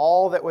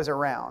all that was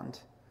around,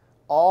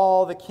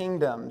 all the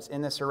kingdoms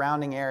in the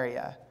surrounding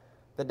area.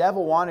 The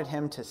devil wanted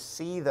him to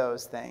see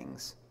those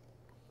things.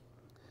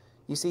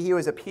 You see, he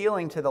was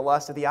appealing to the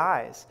lust of the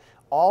eyes.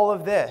 All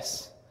of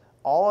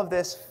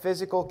this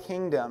physical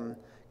kingdom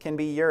can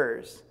be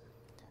yours.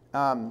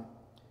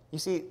 You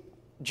see,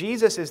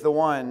 Jesus is the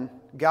one,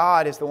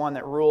 God is the one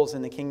that rules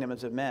in the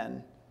kingdoms of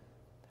men.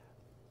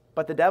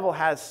 But the devil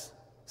has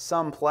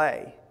some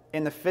play.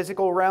 In the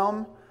physical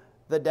realm,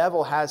 the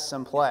devil has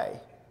some play.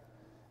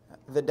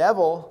 The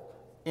devil,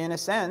 in a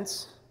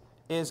sense,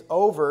 is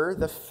over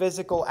the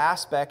physical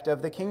aspect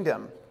of the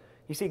kingdom.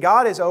 You see,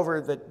 God is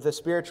over the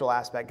spiritual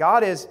aspect.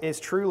 God is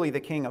truly the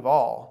king of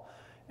all.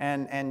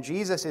 And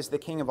Jesus is the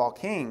king of all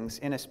kings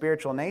in a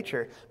spiritual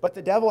nature. But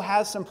the devil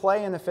has some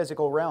play in the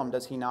physical realm,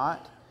 does he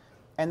not?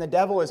 And the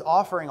devil is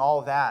offering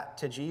all that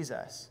to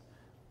Jesus,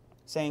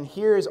 saying,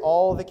 here is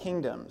all the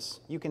kingdoms.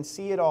 You can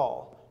see it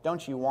all.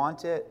 Don't you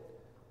want it?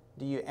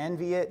 Do you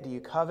envy it? Do you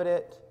covet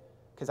it?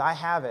 Because I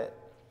have it,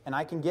 and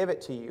I can give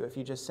it to you if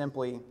you just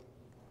simply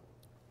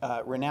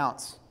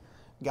renounce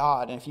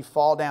God and if you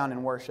fall down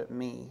and worship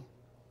me.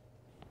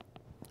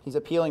 He's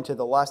appealing to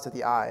the lust of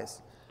the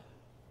eyes.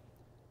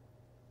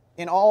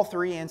 In all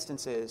three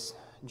instances,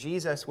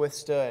 Jesus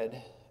withstood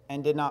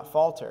and did not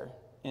falter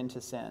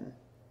into sin.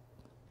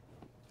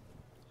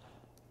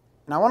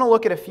 And I want to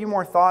look at a few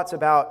more thoughts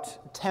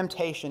about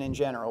temptation in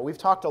general. We've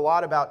talked a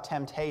lot about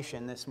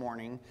temptation this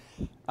morning,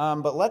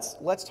 but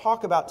let's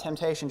talk about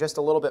temptation just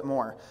a little bit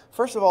more.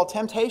 First of all,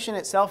 temptation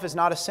itself is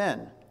not a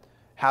sin.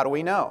 How do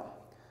we know?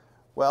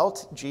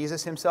 Well,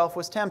 Jesus himself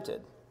was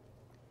tempted.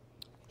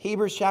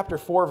 Hebrews chapter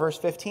 4, verse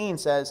 15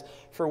 says,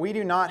 for we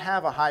do not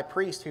have a high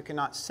priest who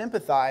cannot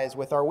sympathize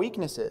with our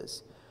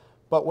weaknesses,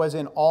 but was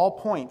in all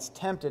points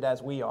tempted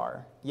as we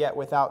are, yet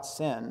without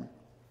sin.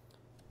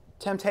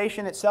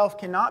 Temptation itself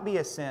cannot be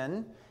a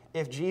sin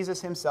if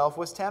Jesus himself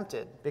was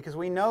tempted, because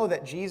we know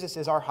that Jesus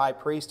is our high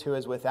priest who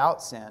is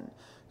without sin,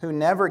 who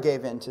never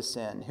gave in to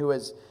sin, who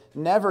is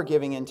never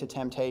giving in to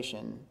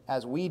temptation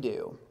as we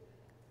do.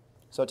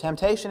 So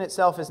temptation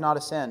itself is not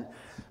a sin.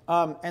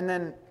 And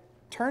then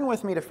turn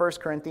with me to 1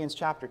 Corinthians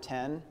chapter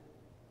 10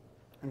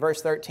 and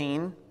verse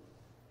 13.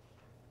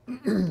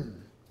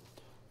 1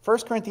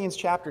 Corinthians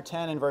chapter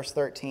 10 and verse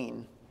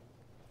 13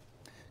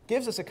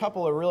 gives us a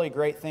couple of really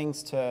great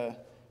things to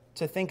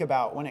think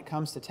about when it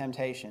comes to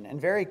temptation,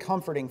 and very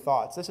comforting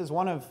thoughts. This is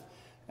one of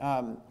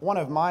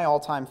my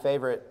all-time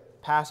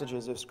favorite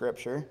passages of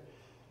Scripture.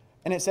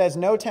 And it says,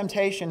 no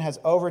temptation has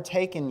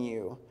overtaken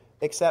you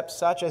except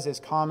such as is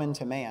common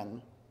to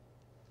man.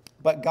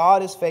 But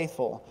God is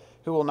faithful,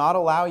 who will not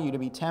allow you to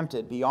be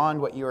tempted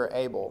beyond what you are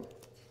able.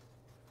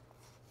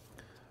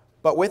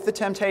 But with the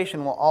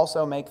temptation will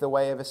also make the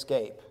way of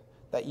escape,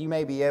 that you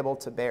may be able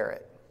to bear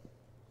it.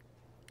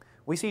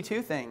 We see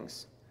two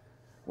things.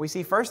 We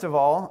see, first of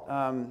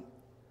all,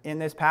 in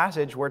this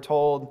passage, we're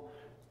told,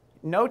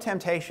 no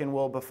temptation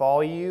will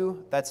befall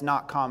you that's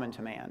not common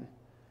to man.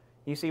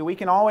 You see, we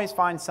can always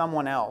find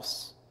someone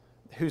else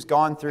who's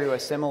gone through a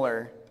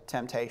similar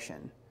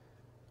temptation.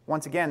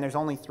 Once again, there's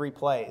only three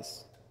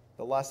plays: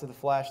 the lust of the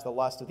flesh, the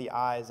lust of the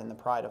eyes, and the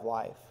pride of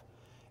life.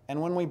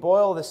 And when we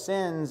boil the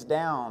sins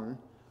down,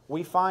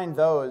 we find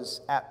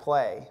those at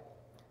play.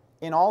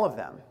 In all of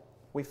them,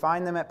 we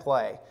find them at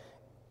play.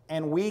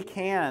 And we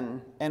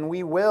can, and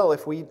we will,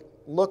 if we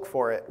look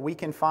for it, we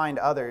can find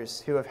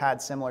others who have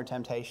had similar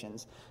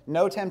temptations.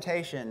 No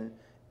temptation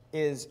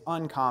is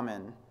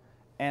uncommon,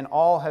 and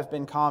all have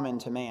been common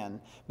to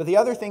man. But the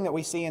other thing that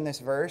we see in this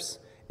verse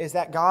is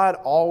that God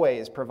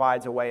always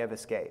provides a way of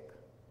escape.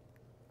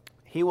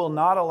 He will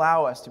not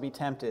allow us to be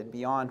tempted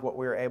beyond what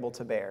we are able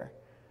to bear,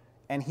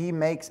 and He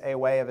makes a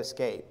way of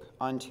escape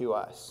unto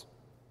us.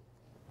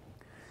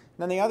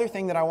 Then the other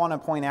thing that I want to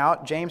point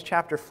out, James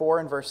chapter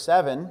 4 and verse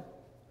 7,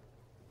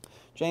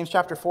 James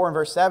chapter 4 and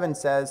verse 7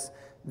 says,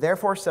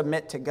 therefore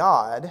submit to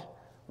God,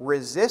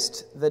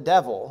 resist the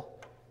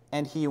devil,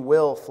 and he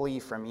will flee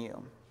from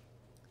you.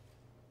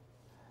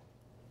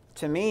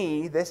 To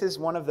me, this is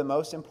one of the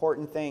most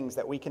important things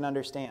that we can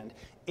understand.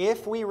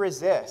 If we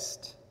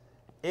resist,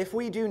 if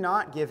we do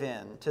not give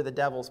in to the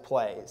devil's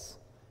plays,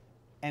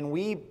 and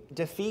we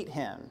defeat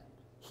him,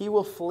 he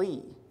will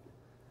flee.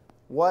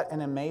 What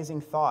an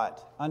amazing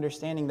thought,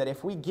 understanding that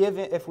if we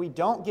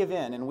don't give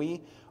in, and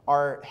we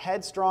are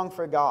headstrong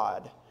for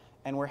God,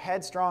 and we're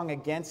headstrong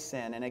against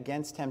sin and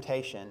against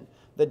temptation,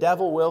 the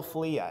devil will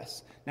flee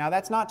us. Now,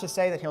 that's not to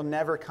say that he'll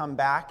never come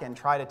back and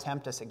try to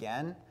tempt us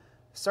again.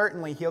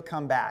 Certainly, he'll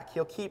come back.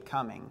 He'll keep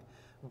coming.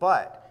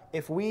 But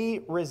if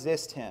we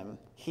resist him,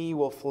 he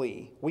will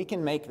flee. We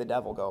can make the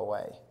devil go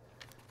away.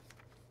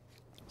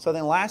 So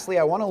then lastly,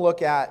 I want to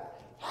look at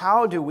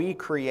how do we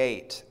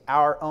create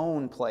our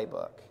own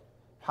playbook?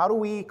 How do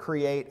we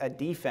create a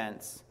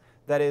defense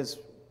that is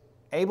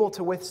able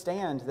to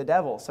withstand the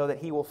devil so that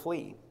he will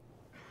flee?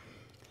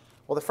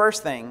 Well, the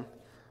first thing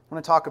I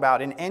want to talk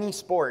about, in any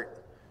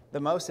sport, the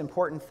most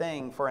important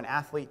thing for an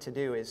athlete to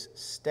do is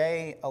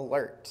stay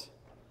alert.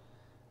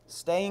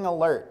 Staying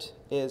alert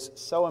is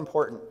so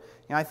important.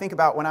 I think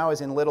about when I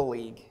was in Little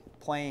League,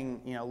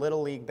 playing,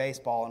 Little League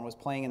baseball, and was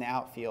playing in the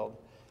outfield.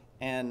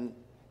 And,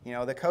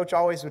 the coach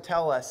always would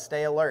tell us,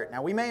 stay alert.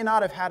 Now, we may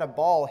not have had a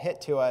ball hit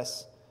to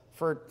us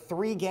for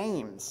 3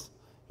 games.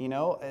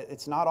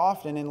 It's not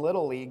often in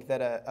Little League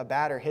that a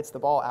batter hits the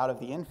ball out of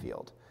the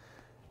infield.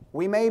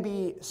 We may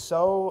be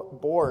so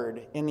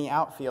bored in the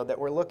outfield that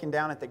we're looking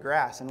down at the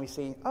grass and we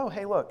see, oh,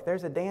 hey, look,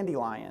 there's a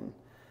dandelion.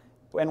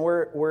 And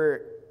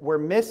we're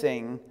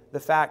missing the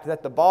fact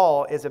that the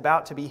ball is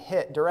about to be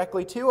hit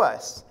directly to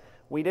us.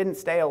 We didn't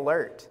stay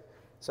alert.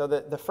 So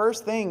the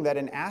first thing that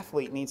an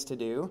athlete needs to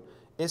do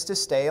is to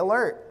stay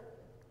alert,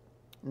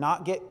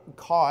 not get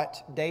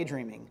caught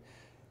daydreaming.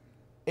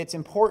 It's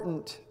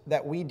important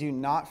that we do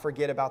not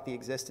forget about the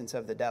existence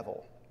of the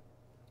devil,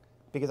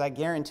 because I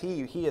guarantee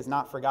you he has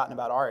not forgotten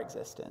about our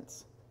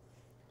existence.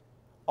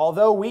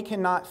 Although we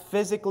cannot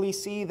physically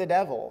see the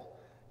devil,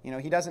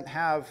 he doesn't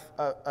have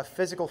a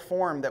physical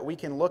form that we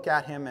can look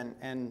at him,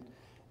 and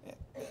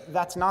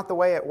that's not the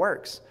way it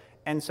works.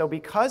 And so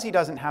because he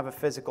doesn't have a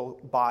physical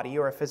body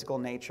or a physical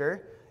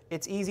nature,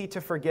 it's easy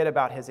to forget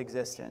about his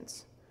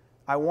existence.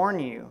 I warn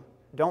you,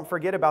 don't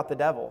forget about the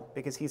devil,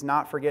 because he's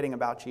not forgetting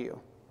about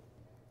you.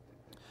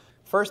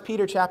 1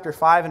 Peter chapter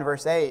 5 and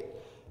verse 8,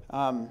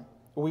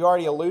 we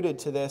already alluded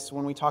to this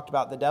when we talked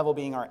about the devil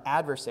being our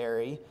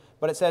adversary,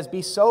 but it says,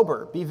 be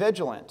sober, be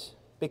vigilant,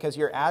 because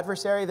your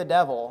adversary, the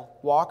devil,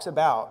 walks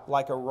about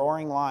like a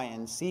roaring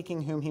lion,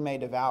 seeking whom he may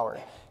devour.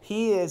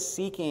 He is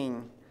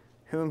seeking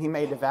whom he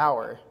may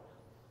devour.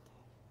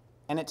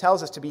 And it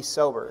tells us to be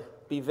sober,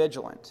 be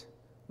vigilant.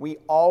 We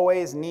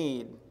always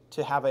need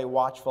to have a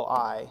watchful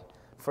eye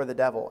for the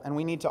devil, and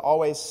we need to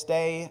always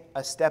stay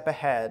a step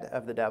ahead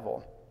of the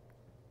devil.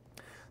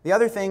 The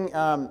other thing,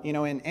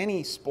 in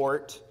any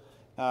sport,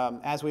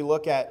 as we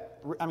look at,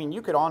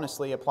 you could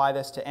honestly apply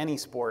this to any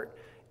sport,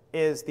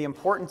 is the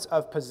importance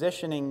of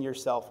positioning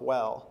yourself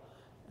well.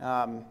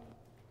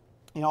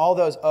 All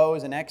those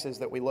O's and X's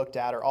that we looked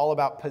at are all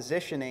about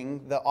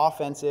positioning the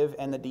offensive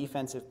and the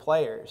defensive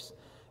players,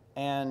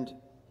 and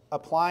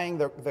applying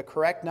the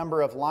correct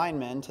number of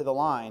linemen to the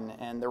line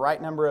and the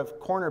right number of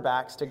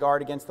cornerbacks to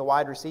guard against the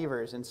wide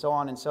receivers, and so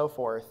on and so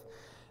forth.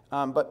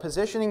 But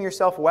positioning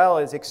yourself well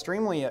is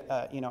extremely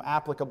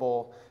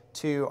applicable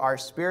to our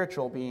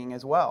spiritual being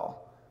as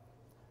well.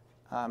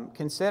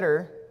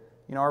 Consider,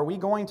 are we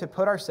going to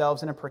put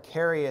ourselves in a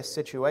precarious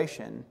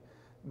situation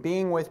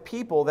being with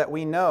people that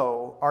we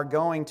know are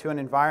going to an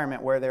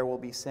environment where there will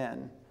be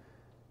sin?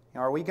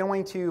 Are we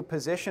going to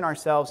position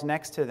ourselves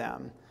next to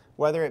them,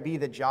 whether it be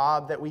the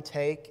job that we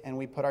take and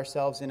we put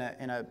ourselves in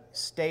a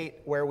state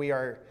where we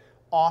are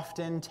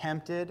often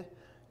tempted?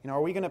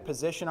 Are we going to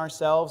position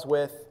ourselves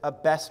with a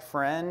best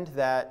friend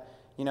that,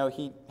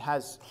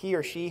 he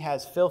or she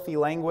has filthy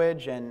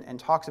language and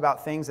talks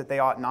about things that they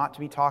ought not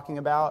to be talking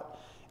about,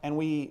 and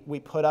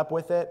we put up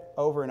with it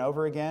over and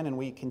over again, and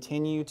we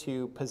continue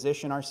to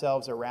position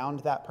ourselves around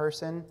that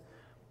person?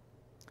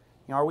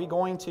 Are we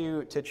going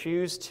to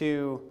choose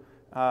to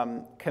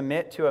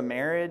commit to a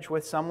marriage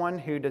with someone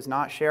who does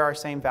not share our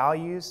same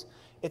values?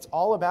 It's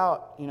all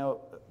about,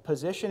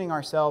 positioning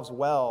ourselves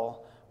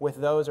well with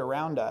those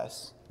around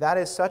us. That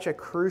is such a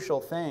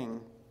crucial thing.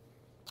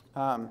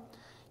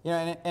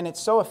 And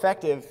it's so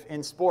effective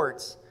in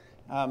sports.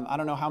 I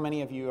don't know how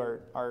many of you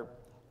are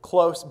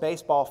close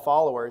baseball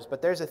followers,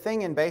 but there's a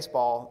thing in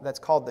baseball that's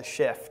called the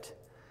shift.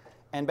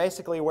 And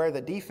basically where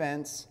the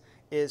defense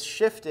is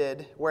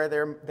shifted, where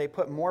they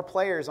put more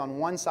players on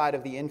one side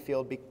of the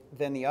infield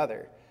than the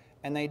other.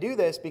 And they do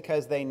this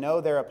because they know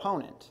their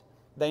opponent.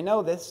 They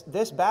know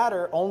this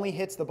batter only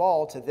hits the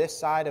ball to this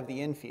side of the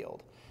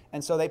infield.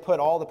 And so they put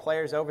all the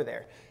players over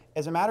there.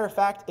 As a matter of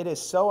fact, it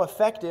is so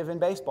effective in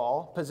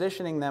baseball,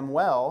 positioning them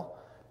well,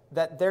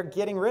 that they're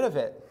getting rid of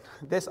it.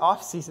 This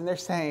offseason, they're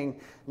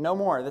saying, no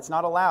more, that's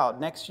not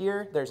allowed. Next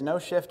year, there's no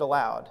shift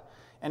allowed.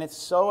 And it's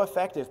so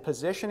effective.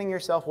 Positioning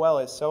yourself well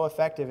is so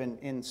effective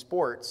in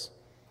sports.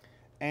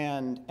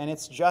 And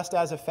it's just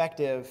as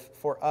effective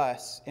for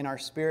us in our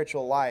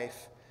spiritual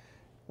life.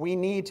 We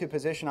need to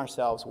position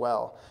ourselves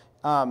well.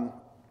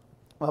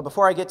 Well,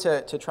 before I get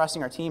to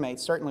trusting our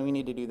teammates, certainly we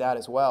need to do that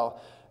as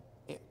well.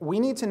 We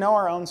need to know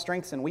our own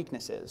strengths and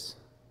weaknesses.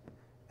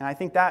 And I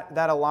think that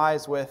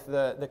aligns with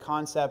the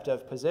concept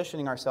of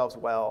positioning ourselves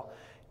well.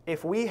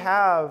 If we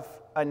have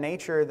a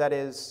nature that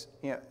is,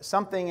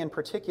 something in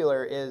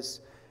particular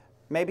is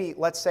maybe,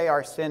 let's say,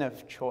 our sin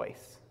of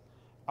choice,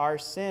 our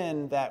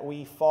sin that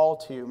we fall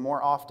to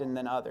more often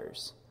than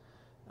others.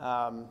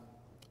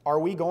 Are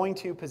we going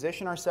to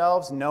position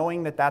ourselves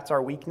knowing that that's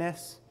our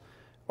weakness,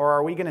 or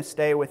are we going to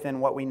stay within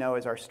what we know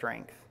is our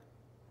strength?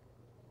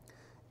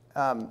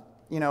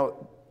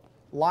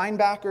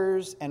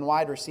 Linebackers and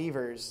wide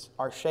receivers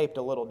are shaped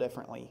a little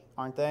differently,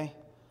 aren't they?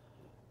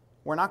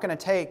 We're not going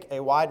to take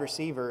a wide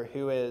receiver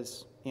who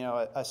is,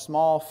 a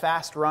small,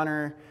 fast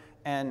runner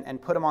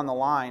and put him on the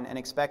line and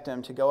expect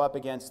him to go up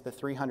against the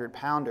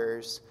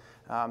 300-pounders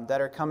that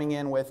are coming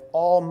in with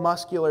all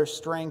muscular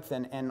strength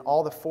and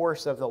all the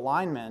force of the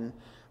linemen.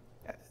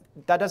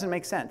 That doesn't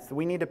make sense.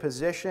 We need a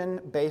position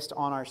based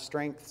on our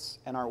strengths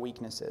and our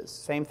weaknesses.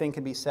 Same thing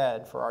can be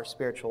said for our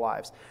spiritual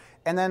lives.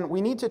 And then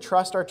we need to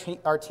trust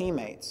our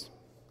teammates.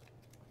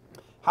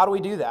 How do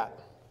we do that?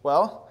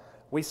 Well,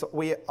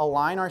 we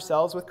align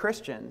ourselves with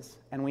Christians,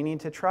 and we need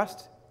to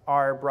trust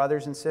our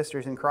brothers and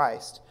sisters in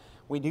Christ.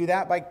 We do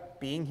that by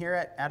being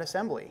here at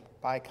Assembly,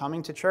 by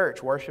coming to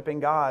church, worshiping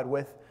God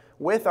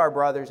with our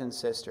brothers and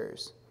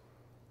sisters.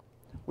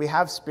 We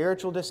have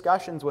spiritual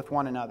discussions with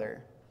one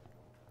another.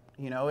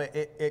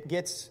 It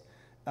gets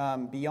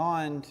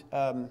beyond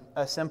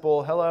a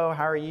simple, hello,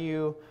 how are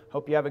you?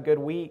 Hope you have a good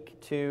week,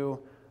 to,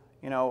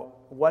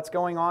 what's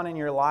going on in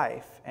your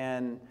life,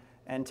 and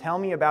tell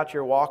me about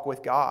your walk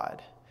with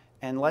God.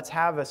 And let's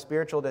have a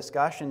spiritual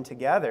discussion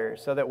together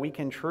so that we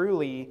can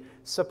truly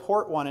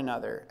support one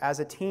another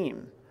as a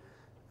team.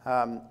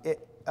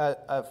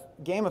 A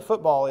game of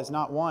football is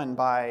not won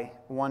by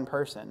one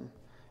person.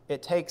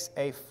 It takes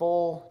a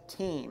full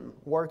team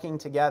working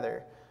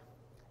together.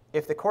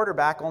 If the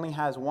quarterback only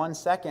has 1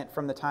 second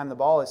from the time the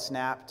ball is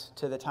snapped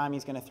to the time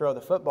he's going to throw the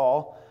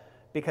football,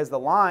 because the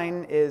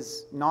line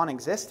is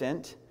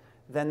non-existent,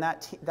 then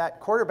that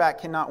quarterback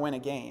cannot win a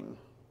game.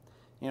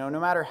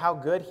 No matter how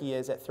good he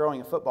is at throwing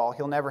a football,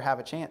 he'll never have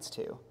a chance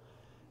to.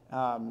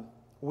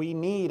 We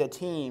need a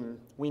team.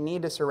 We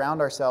need to surround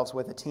ourselves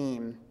with a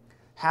team,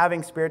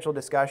 having spiritual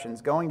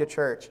discussions, going to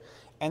church,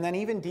 and then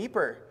even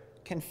deeper,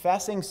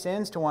 confessing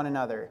sins to one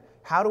another.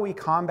 How do we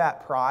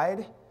combat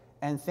pride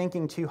and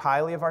thinking too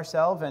highly of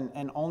ourselves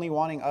and only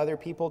wanting other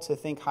people to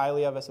think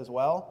highly of us as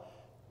well?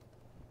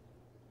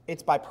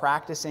 It's by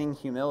practicing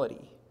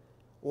humility,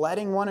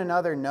 letting one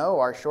another know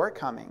our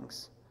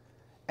shortcomings.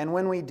 And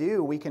when we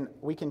do, we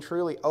can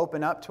truly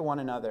open up to one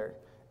another,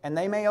 and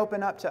they may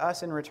open up to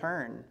us in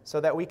return, so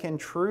that we can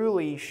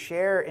truly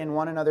share in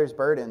one another's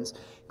burdens.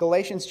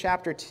 Galatians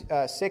chapter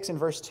 6 and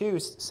verse 2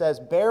 says,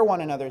 "Bear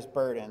one another's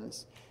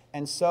burdens,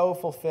 and so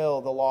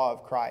fulfill the law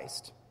of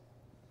Christ."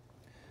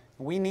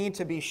 We need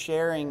to be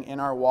sharing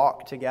in our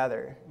walk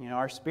together.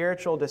 Our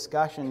spiritual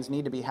discussions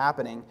need to be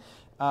happening.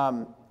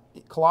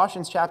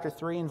 Colossians chapter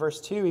 3 and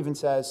verse 2 even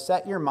says,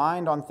 "Set your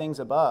mind on things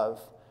above,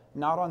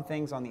 not on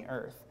things on the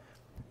earth."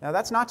 Now,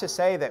 that's not to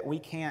say that we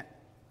can't,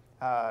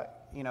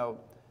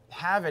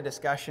 have a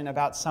discussion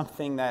about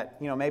something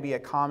that, maybe a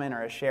common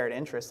or a shared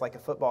interest, like a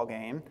football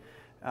game.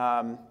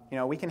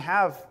 We can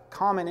have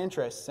common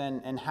interests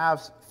and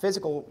have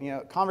physical,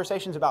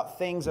 conversations about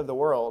things of the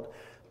world,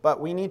 but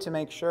we need to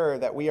make sure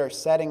that we are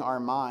setting our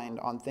mind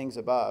on things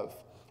above.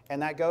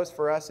 And that goes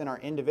for us in our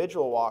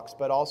individual walks,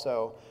 but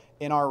also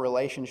in our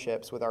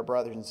relationships with our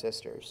brothers and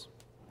sisters.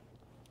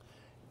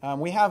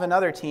 We have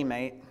another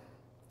teammate,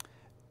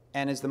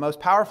 and is the most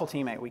powerful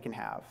teammate we can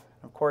have.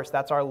 Of course,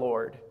 that's our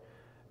Lord.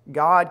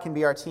 God can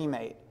be our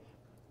teammate,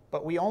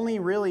 but we only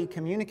really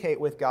communicate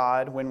with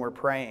God when we're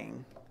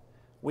praying.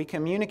 We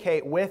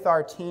communicate with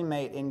our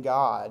teammate in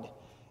God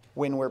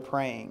when we're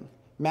praying.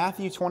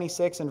 Matthew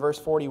 26 and verse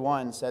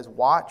 41 says,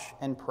 "Watch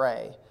and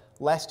pray,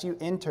 lest you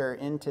enter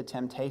into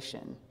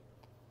temptation.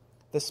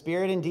 The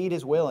spirit indeed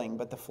is willing,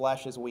 but the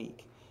flesh is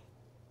weak."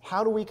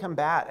 How do we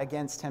combat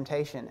against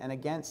temptation and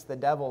against the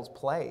devil's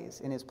plays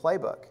in his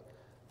playbook?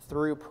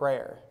 Through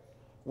prayer.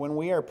 When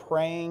we are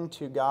praying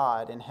to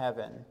God in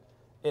heaven,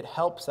 it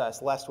helps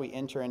us lest we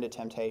enter into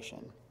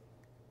temptation.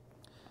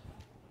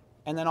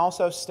 And then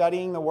also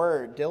studying the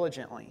Word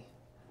diligently.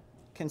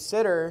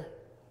 Consider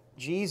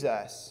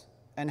Jesus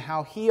and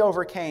how he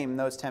overcame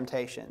those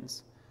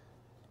temptations.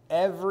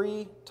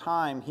 Every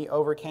time he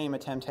overcame a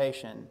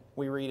temptation,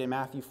 we read in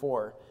Matthew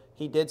 4,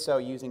 he did so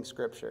using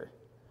Scripture.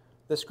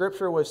 The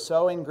Scripture was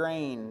so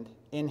ingrained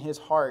in his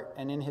heart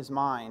and in his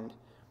mind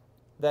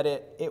that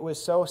it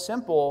was so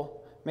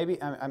simple, maybe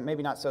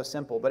not so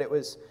simple, but it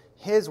was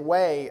his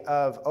way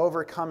of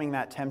overcoming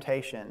that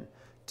temptation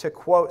to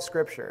quote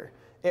Scripture.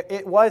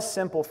 It was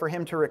simple for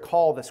him to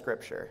recall the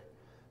Scripture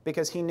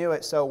because he knew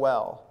it so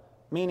well,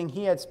 meaning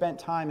he had spent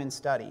time in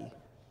study.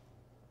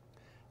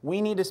 We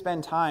need to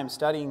spend time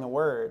studying the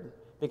Word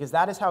because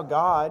that is how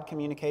God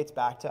communicates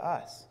back to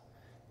us.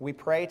 We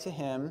pray to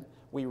him,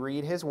 we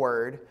read his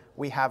Word,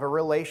 we have a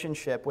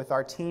relationship with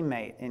our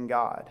teammate in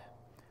God.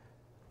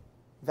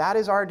 That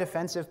is our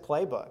defensive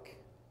playbook.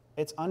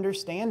 It's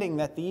understanding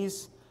that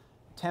these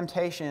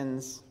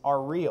temptations are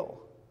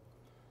real.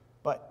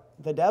 But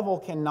the devil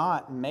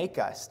cannot make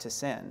us to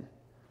sin.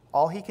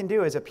 All he can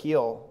do is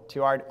appeal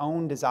to our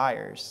own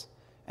desires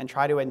and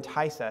try to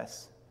entice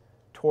us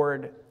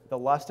toward the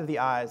lust of the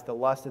eyes, the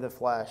lust of the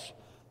flesh,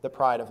 the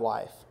pride of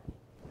life.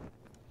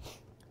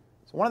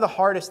 So one of the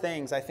hardest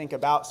things I think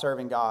about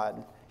serving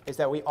God is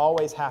that we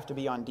always have to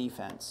be on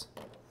defense.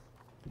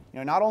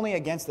 Not only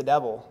against the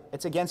devil,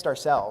 it's against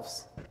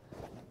ourselves.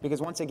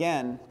 Because once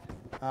again,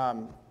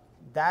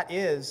 that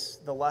is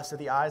the lust of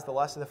the eyes, the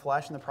lust of the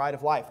flesh, and the pride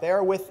of life. They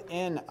are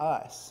within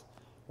us.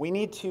 We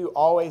need to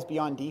always be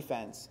on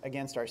defense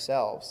against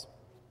ourselves.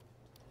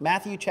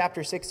 Matthew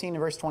chapter 16 and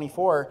verse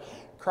 24,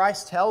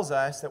 Christ tells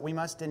us that we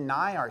must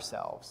deny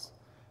ourselves.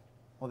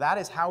 Well, that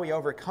is how we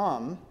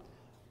overcome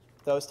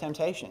those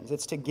temptations.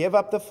 It's to give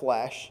up the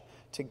flesh,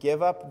 to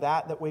give up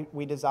that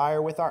we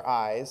desire with our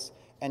eyes,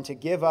 and to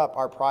give up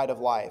our pride of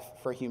life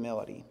for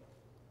humility.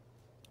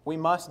 We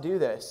must do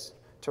this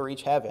to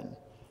reach heaven.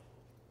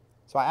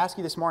 So I ask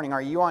you this morning,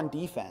 are you on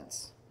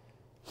defense?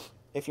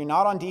 If you're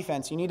not on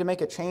defense, you need to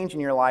make a change in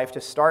your life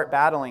to start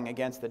battling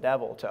against the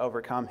devil to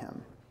overcome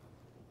him.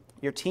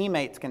 Your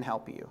teammates can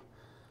help you.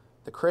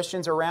 The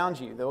Christians around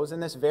you, those in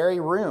this very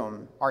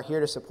room, are here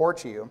to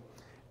support you.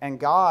 And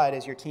God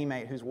is your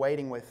teammate who's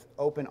waiting with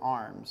open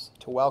arms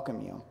to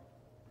welcome you.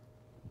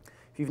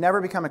 If you've never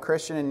become a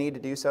Christian and need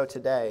to do so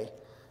today,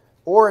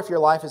 or if your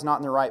life is not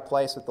in the right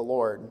place with the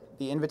Lord,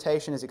 the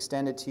invitation is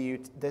extended to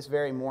you this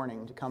very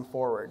morning to come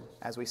forward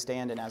as we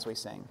stand and as we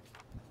sing.